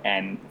love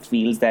and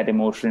feels that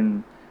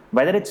emotion,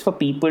 whether it's for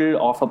people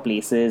or for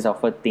places or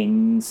for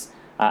things.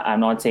 I'm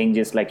not saying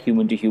just like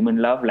human to human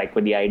love, like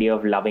with the idea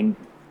of loving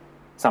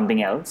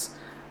something else.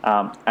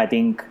 I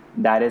think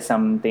that is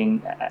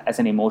something, as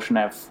an emotion,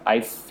 I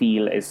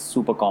feel is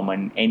super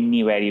common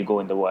anywhere you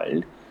go in the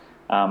world.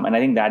 And I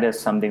think that is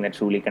something that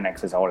truly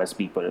connects us all as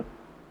people.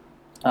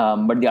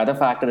 But the other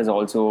factor is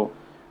also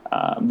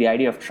the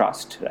idea of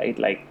trust, right?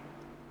 Like,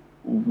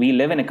 we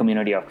live in a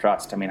community of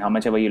trust. I mean, how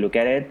much ever you look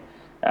at it,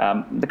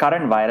 the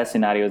current virus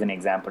scenario is an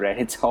example, right?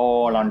 It's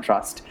all on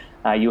trust.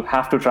 You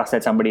have to trust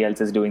that somebody else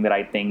is doing the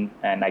right thing,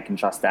 and I can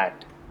trust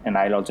that. And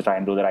I'll also try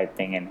and do the right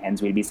thing, and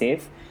hence we'll be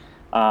safe.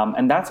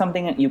 And that's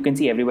something you can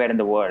see everywhere in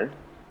the world,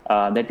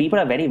 that people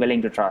are very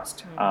willing to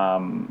trust.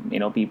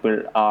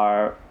 People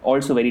are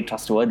also very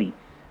trustworthy,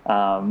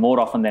 more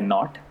often than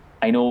not.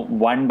 I know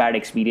one bad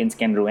experience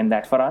can ruin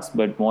that for us,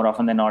 but more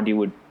often than not, you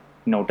would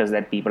notice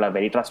that people are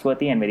very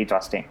trustworthy and very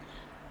trusting.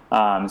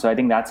 So I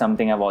think that's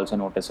something I've also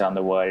noticed around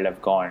the world.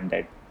 I've gone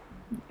that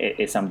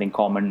is something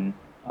common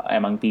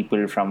among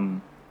people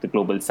from the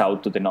global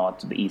south to the north,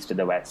 to the east to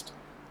the west.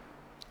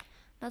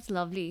 That's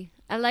lovely.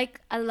 I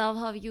love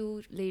how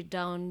you laid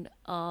down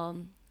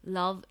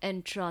love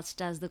and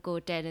trust as the core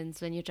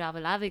tenets when you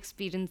travel. I've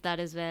experienced that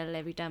as well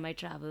every time I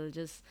travel.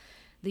 Just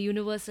the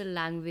universal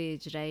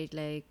language, right?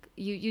 Like,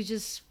 you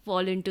just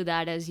fall into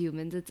that as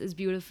humans. It's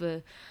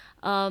beautiful.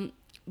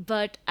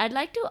 But I'd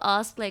like to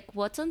ask, like,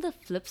 what's on the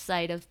flip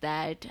side of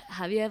that?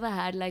 Have you ever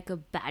had like a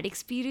bad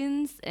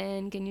experience,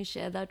 and can you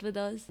share that with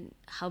us?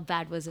 How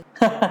bad was it?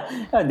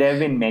 There have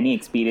been many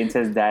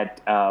experiences that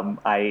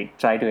I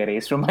try to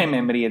erase from my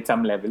memory at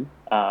some level.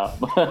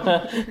 But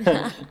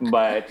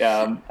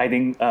I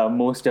think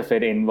most of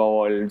it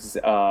involves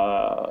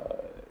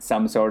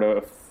some sort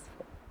of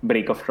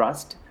break of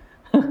trust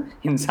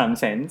in some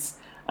sense.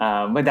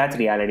 But that's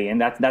reality,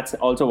 and that's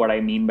also what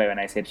I mean by when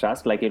I say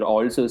trust. Like, you'll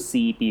also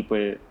see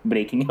people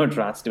breaking your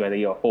trust, whether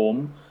you're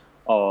home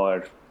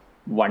or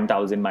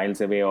 1,000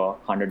 miles away or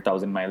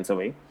 100,000 miles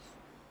away.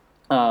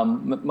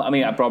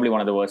 Probably one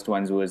of the worst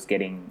ones was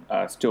getting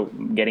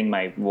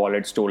my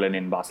wallet stolen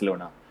in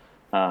Barcelona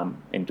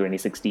in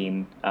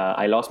 2016.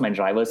 I lost my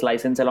driver's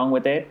license along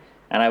with it,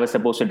 and I was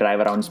supposed to drive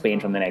around Spain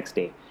from the next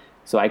day.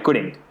 So I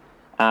couldn't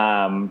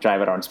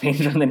drive around Spain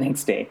from the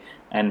next day.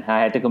 And I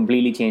had to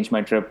completely change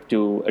my trip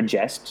to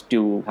adjust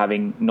to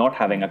not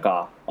having a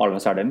car all of a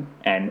sudden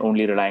and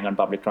only relying on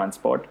public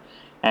transport.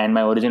 And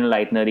my original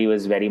itinerary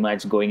was very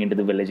much going into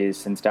the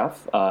villages and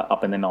stuff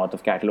up in the north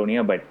of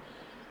Catalonia, but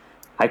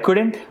I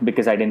couldn't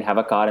because I didn't have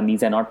a car, and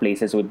these are not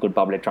places with good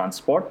public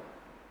transport.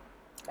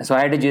 So I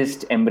had to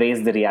just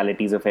embrace the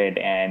realities of it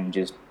and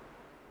just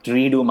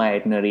redo my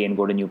itinerary and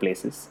go to new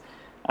places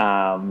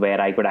where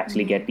I could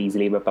actually get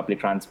easily by public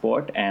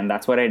transport. And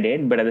that's what I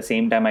did. But at the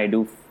same time, I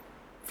do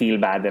feel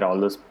bad that all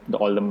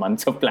the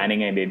months of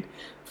planning I did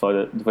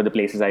for the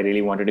places I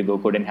really wanted to go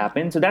couldn't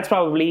happen. So that's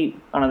probably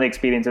one of the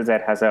experiences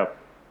that has a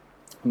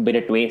bit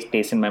of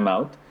taste in my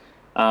mouth.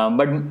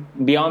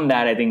 But beyond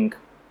that, I think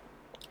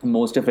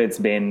most of it's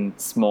been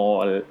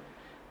small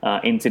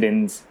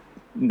incidents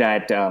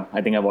that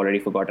I think I've already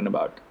forgotten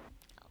about.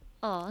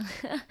 Oh,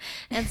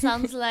 and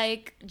sounds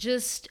like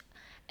just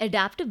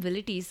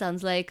adaptability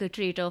sounds like a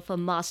trait of a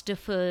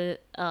masterful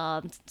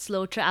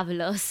slow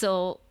traveler.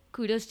 So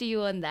kudos to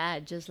you on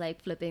that, just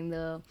like flipping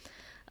the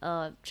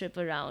trip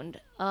around.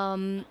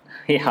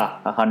 Yeah,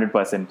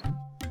 100%.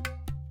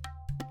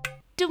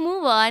 To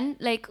move on,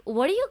 like,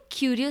 what are you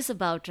curious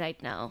about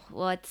right now?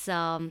 What's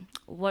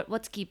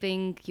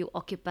keeping you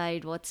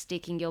occupied? What's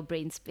taking your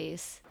brain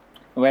space?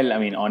 Well, I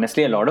mean,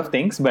 honestly, a lot of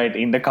things, but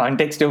in the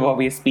context of what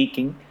we're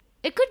speaking,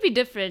 It could be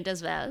different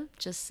as well.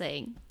 Just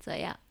saying. So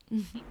yeah.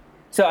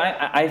 so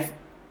I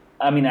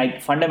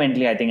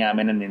fundamentally, I think I'm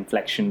in an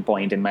inflection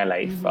point in my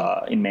life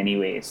in many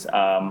ways.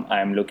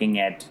 I'm looking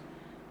at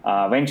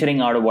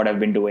venturing out of what I've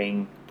been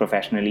doing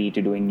professionally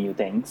to doing new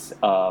things.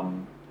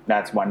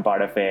 That's one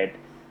part of it.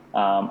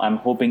 I'm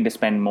hoping to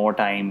spend more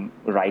time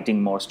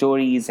writing more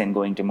stories and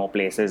going to more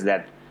places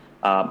that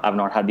I've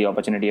not had the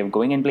opportunity of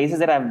going, and places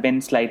that I've been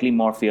slightly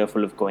more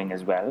fearful of going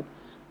as well.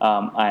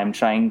 I'm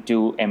trying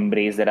to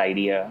embrace that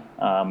idea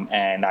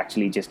and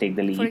actually just take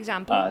the lead. For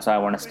example? So I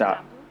want to start.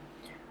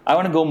 I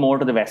want to go more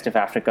to the west of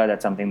Africa.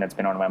 That's something that's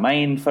been on my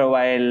mind for a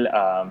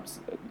while.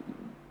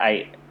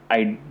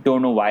 I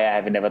don't know why I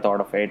haven't never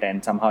thought of it,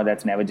 and somehow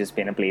that's never just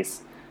been a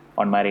place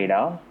on my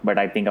radar. But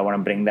I think I want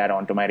to bring that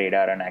onto my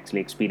radar and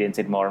actually experience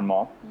it more and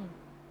more.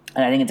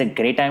 And I think it's a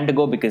great time to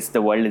go because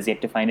the world is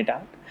yet to find it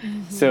out.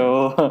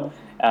 So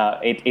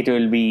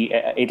it'll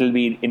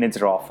be in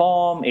its raw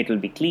form. It'll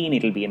be clean.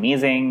 It'll be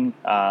amazing.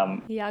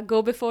 Yeah,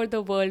 go before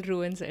the world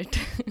ruins it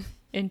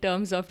in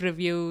terms of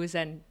reviews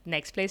and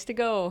next place to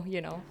go,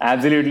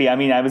 Absolutely. I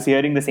mean, I was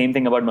hearing the same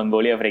thing about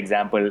Mongolia, for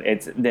example.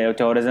 The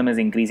tourism is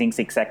increasing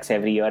 6x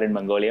every year in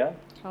Mongolia.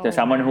 So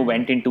someone who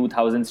went in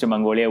 2000s to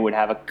Mongolia would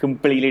have a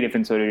completely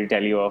different story to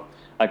tell you of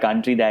a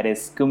country that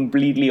is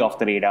completely off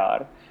the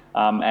radar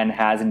and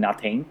has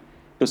nothing,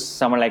 to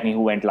someone like me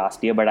who went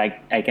last year. But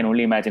I can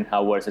only imagine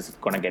how worse it's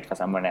going to get for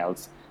someone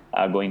else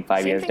going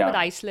 5 years Same thing down. with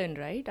Iceland,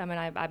 right?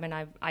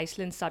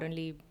 Iceland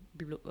suddenly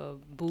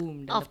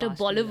boomed in After the past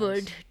few Bollywood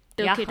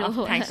years. took it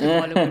over. Thanks to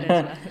Bollywood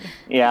as well.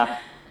 Yeah,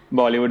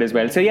 Bollywood as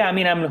well. So yeah, I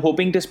mean, I'm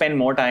hoping to spend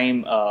more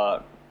time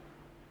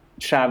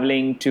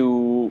traveling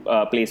to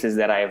places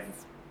that I've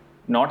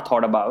not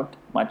thought about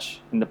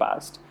much in the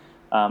past,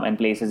 and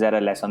places that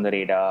are less on the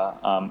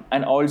radar.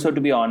 And also,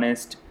 to be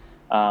honest,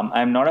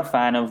 I'm not a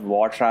fan of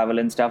war travel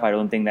and stuff. I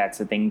don't think that's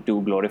a thing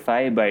to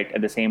glorify. But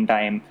at the same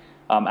time,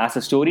 as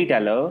a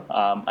storyteller,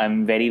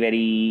 I'm very,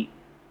 very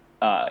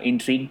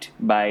intrigued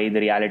by the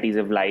realities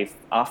of life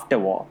after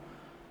war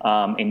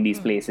in these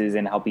places,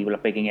 and how people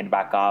are picking it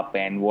back up,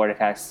 and what it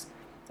has,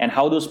 and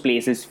how those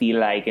places feel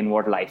like, and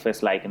what life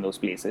is like in those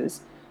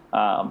places.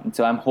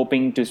 So I'm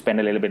hoping to spend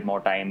a little bit more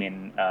time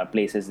in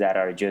places that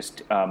are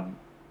just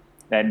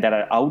that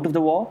are out of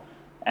the war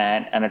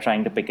and are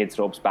trying to pick its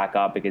ropes back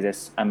up,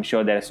 because I'm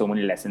sure there are so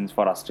many lessons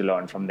for us to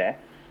learn from there.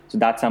 So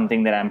that's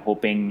something that I'm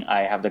hoping I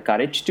have the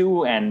courage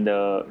to and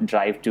the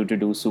drive to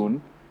do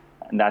soon.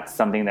 And that's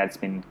something that's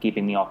been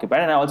keeping me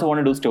occupied. And I also want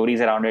to do stories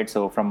around it.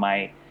 So from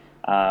my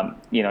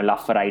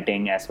love for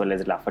writing as well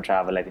as love for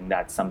travel, I think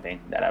that's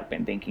something that I've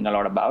been thinking a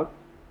lot about,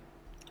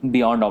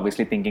 beyond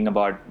obviously thinking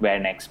about where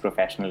next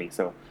professionally.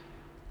 So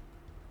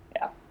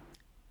yeah.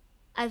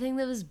 I think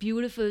that was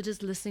beautiful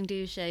just listening to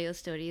you share your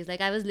stories.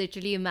 Like, I was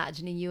literally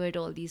imagining you at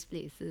all these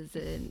places,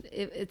 and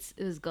it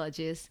was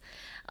gorgeous.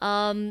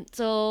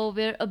 So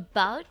we're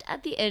about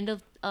at the end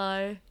of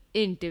our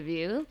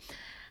interview.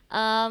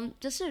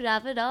 Just to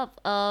wrap it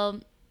up,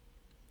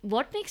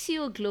 what makes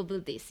you a global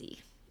desi?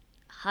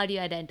 How do you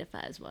identify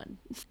as one?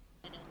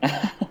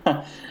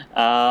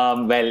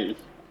 Well,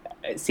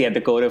 see, at the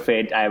core of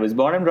it, I was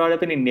born and brought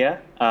up in India.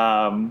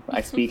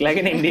 I speak like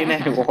an Indian,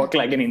 I walk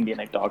like an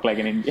Indian, I talk like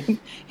an Indian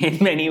in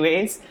many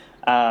ways.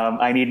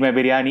 I need my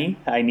biryani.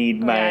 I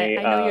need my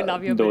I know you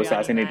love your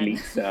dosas biryani, and man.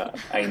 idlis.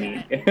 I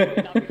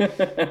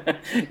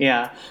need.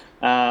 Yeah.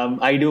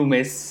 I do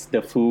miss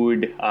the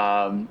food,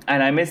 and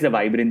I miss the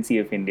vibrancy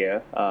of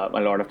India a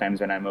lot of times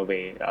when I'm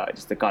away.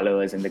 Just the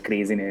colors and the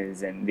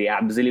craziness and the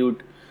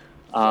absolute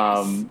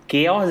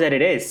chaos that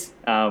it is.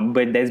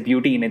 But there's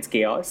beauty in its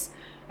chaos.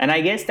 And I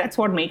guess that's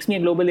what makes me a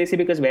global desi,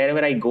 because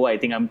wherever I go, I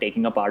think I'm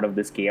taking a part of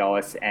this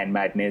chaos and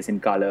madness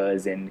and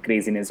colors and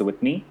craziness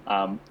with me.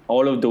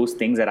 All of those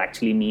things are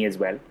actually me as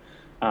well,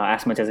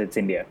 as much as it's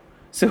India.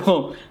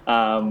 So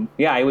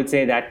yeah, I would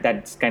say that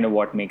that's kind of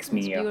what makes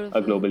me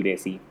a global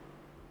desi.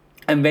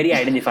 I'm very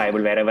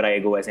identifiable wherever I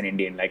go as an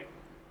Indian. Like,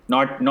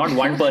 not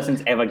one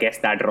person's ever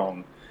guessed that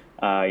wrong.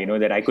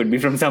 That I could be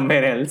from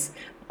somewhere else.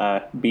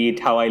 Be it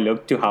how I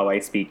look, to how I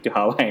speak, to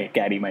how I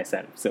carry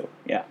myself. So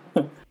yeah.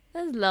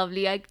 That's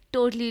lovely. I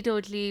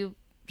totally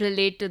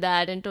relate to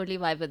that and totally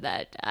vibe with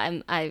that.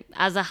 I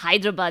as a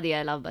Hyderabadi,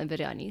 I love my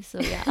biryani. So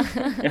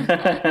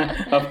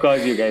yeah. Of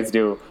course, you guys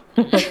do.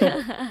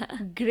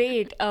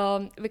 Great.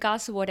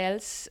 Vikas, what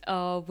else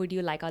would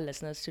you like our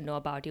listeners to know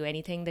about you?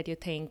 Anything that you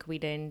think we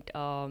didn't,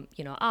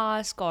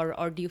 ask,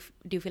 or do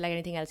you feel like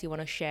anything else you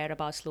want to share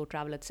about slow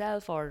travel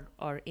itself, or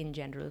in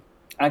general?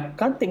 I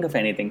can't think of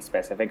anything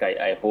specific.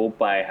 I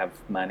hope I have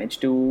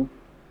managed to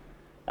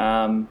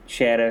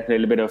share a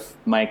little bit of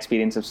my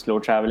experience of slow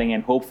traveling,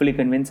 and hopefully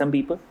convince some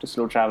people to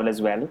slow travel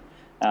as well,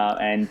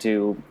 and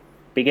to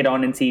pick it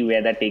on and see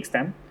where that takes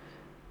them.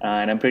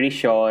 And I'm pretty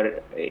sure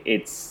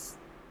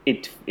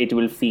it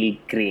will feel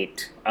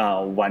great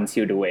once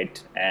you do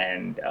it,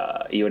 and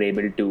you're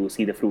able to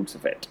see the fruits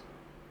of it.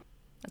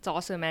 That's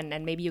awesome,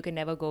 and maybe you can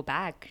never go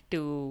back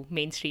to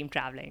mainstream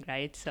traveling,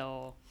 right?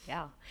 So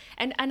yeah,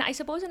 and I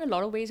suppose in a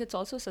lot of ways it's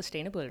also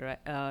sustainable, right?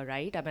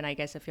 Right? I mean, I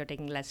guess if you're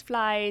taking less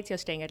flights, you're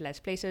staying at less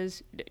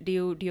places. Do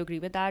you agree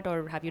with that,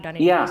 or have you done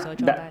any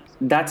research on that?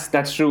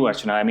 That's true,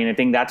 Archana. I mean, I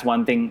think that's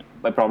one thing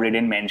I probably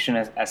didn't mention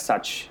as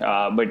such.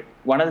 But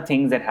one of the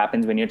things that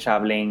happens when you're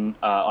traveling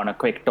on a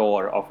quick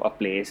tour of a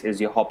place is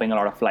you're hopping a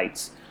lot of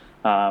flights.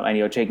 And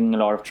you're taking a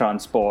lot of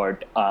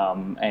transport,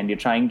 and you're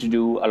trying to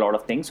do a lot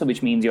of things. So,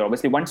 which means you're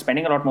obviously, one,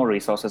 spending a lot more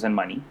resources and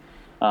money,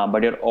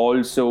 but you're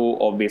also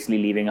obviously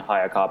leaving a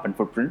higher carbon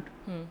footprint.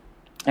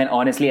 And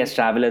honestly, as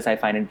travelers, I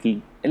find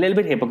it a little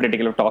bit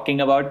hypocritical of talking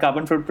about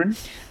carbon footprint,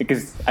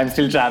 because I'm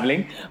still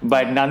traveling.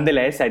 But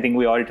nonetheless, I think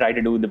we all try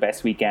to do the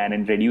best we can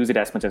and reduce it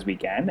as much as we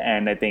can.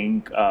 And I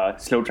think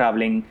slow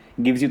traveling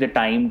gives you the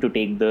time to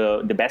take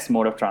the best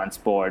mode of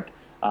transport,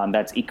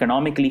 that's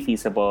economically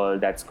feasible,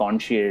 that's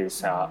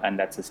conscious, and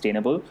that's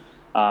sustainable,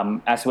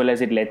 as well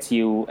as it lets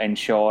you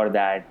ensure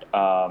that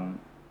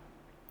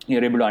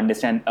you're able to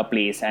understand a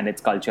place and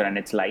its culture and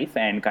its life,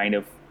 and kind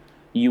of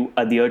you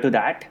adhere to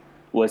that,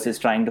 versus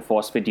trying to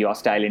force fit your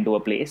style into a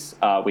place,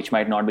 which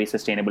might not be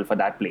sustainable for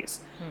that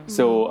place.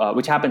 So,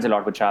 which happens a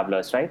lot with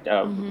travelers, right?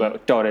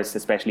 Tourists,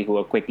 especially, who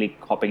are quickly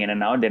hopping in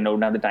and out, they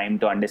don't have the time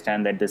to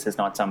understand that this is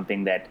not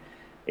something that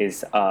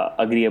is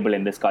agreeable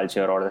in this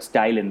culture, or the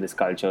style in this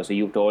culture. So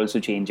you have to also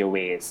change your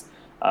ways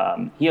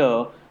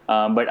here.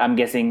 But I'm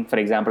guessing, for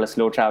example, a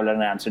slow traveler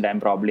in Amsterdam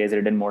probably has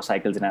ridden more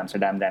cycles in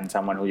Amsterdam than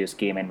someone who just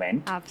came and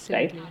went.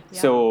 Absolutely. Right? Yeah.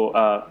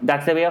 So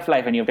that's the way of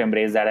life, and you have to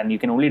embrace that. And you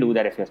can only do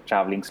that if you're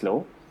traveling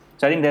slow.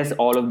 So I think there's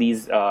all of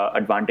these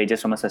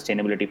advantages from a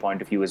sustainability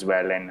point of view as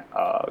well, and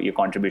your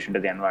contribution to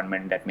the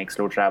environment, that makes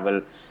slow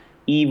travel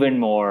even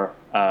more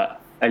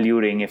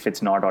alluring if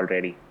it's not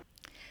already.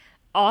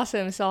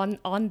 Awesome. So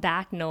on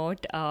that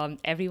note,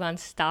 everyone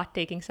start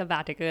taking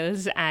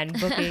sabbaticals and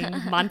booking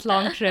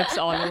month-long trips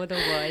all over the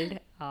world.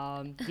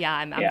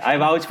 I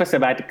vouch for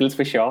sabbaticals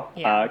for sure.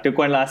 Yeah. Took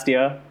one last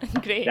year.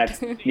 Great. That's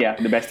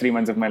the best 3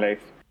 months of my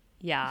life.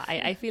 Yeah,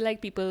 I feel like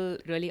people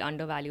really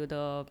undervalue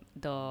the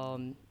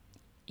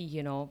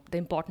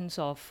importance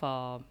of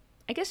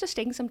I guess just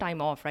taking some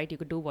time off, right? You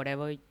could do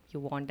whatever you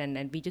want,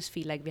 and we just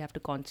feel like we have to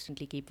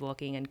constantly keep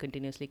working and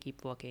continuously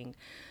keep working.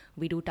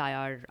 We do tie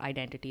our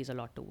identities a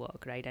lot to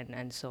work, right?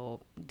 And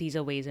so these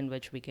are ways in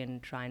which we can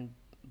try and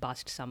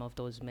bust some of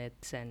those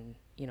myths and,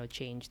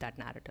 change that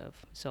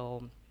narrative.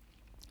 So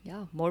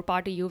yeah, more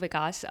power to you,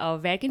 Vikas.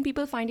 Where can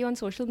people find you on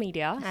social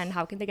media, and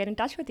how can they get in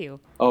touch with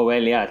you? Oh,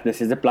 well, yeah, this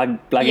is the plug-in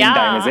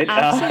time, is it?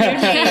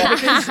 Absolutely.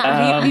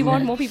 Because we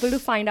want more people to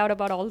find out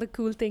about all the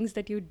cool things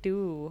that you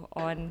do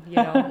on,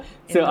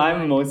 So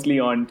I'm mostly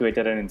on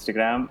Twitter and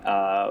Instagram.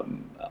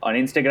 On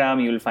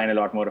Instagram, you'll find a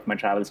lot more of my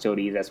travel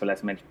stories, as well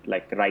as my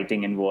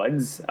writing in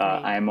words.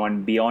 I'm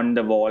on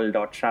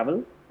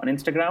beyondthewall.travel on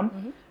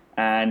Instagram.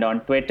 And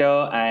on Twitter,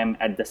 I'm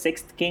at the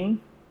Sixth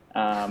King.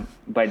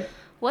 But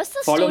what's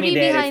the follow story me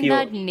there behind if you,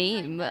 that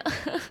name?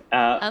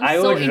 I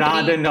so would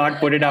rather intrigued. not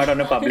put it out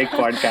on a public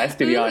podcast,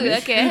 to be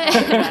honest. Okay.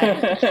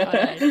 All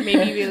right.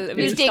 Maybe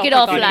we'll take stop it the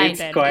offline. content It's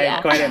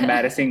then. quite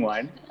embarrassing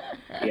one.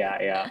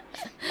 Yeah.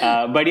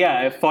 But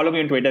yeah, follow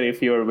me on Twitter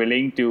if you're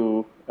willing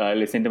to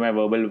listen to my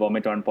verbal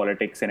vomit on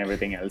politics and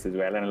everything else as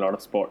well, and a lot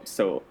of sports.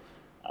 So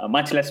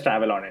much less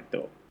travel on it,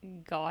 though.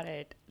 Got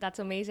it. That's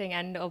amazing.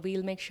 And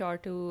we'll make sure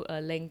to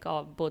link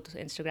both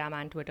Instagram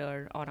and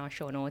Twitter on our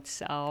show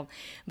notes.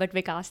 But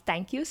Vikas,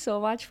 thank you so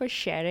much for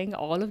sharing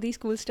all of these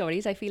cool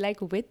stories. I feel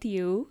like with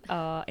you,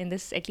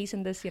 at least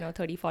in this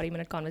 30,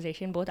 40-minute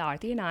conversation, both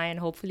Aarti and I, and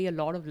hopefully a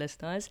lot of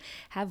listeners,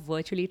 have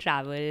virtually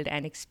traveled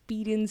and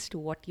experienced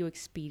what you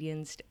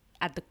experienced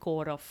at the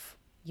core of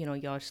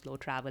your slow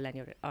travel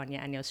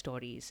and your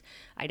stories.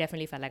 I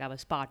definitely felt like I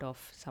was part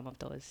of some of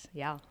those.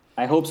 Yeah.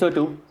 I hope so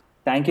too.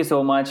 Thank you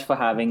so much for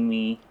having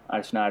me,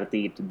 Archana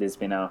Arti. This has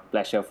been a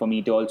pleasure for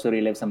me to also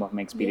relive some of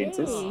my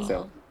experiences. Yay.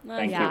 So,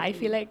 thank Yeah, you. I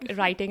feel like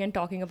writing and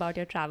talking about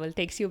your travel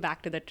takes you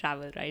back to the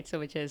travel, right? So,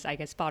 which is, I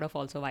guess, part of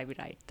also why we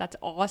write. That's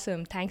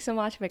awesome. Thanks so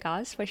much,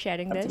 Vikas, for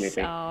sharing this.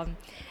 Absolutely.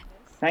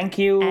 Thank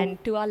you.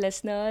 And to our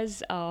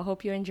listeners,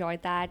 hope you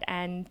enjoyed that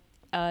and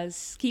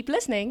keep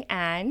listening.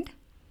 And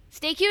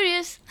Stay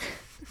curious.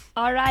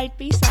 all right,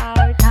 peace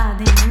out.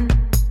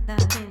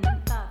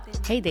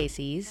 Hey,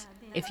 Desis.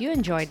 If you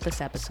enjoyed this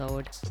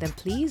episode, then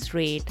please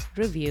rate,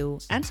 review,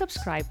 and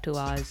subscribe to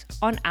us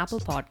on Apple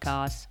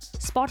Podcasts,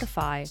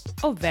 Spotify,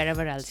 or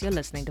wherever else you're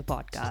listening to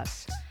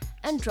podcasts.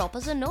 And drop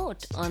us a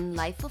note on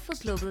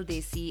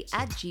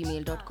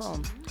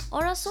lifeofaglobalDesi@gmail.com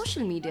or our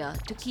social media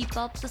to keep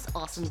up this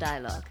awesome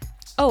dialogue.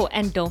 Oh,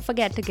 and don't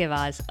forget to give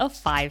us a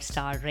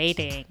 5-star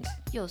rating.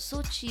 You're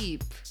so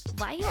cheap.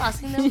 Why are you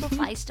asking them for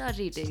 5-star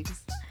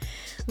ratings?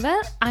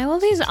 Well, I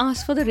always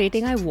ask for the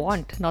rating I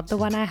want, not the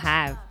one I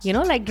have. You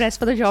know, like dress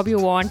for the job you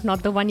want,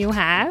 not the one you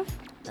have.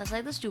 That's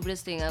like the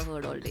stupidest thing I've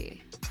heard all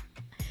day.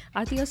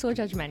 Arti, you're so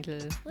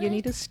judgmental. You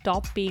need to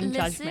stop being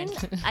Listen,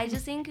 judgmental. I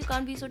just think you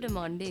can't be so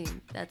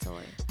demanding. That's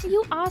all.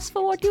 You ask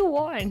for what you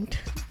want.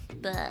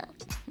 Bleh.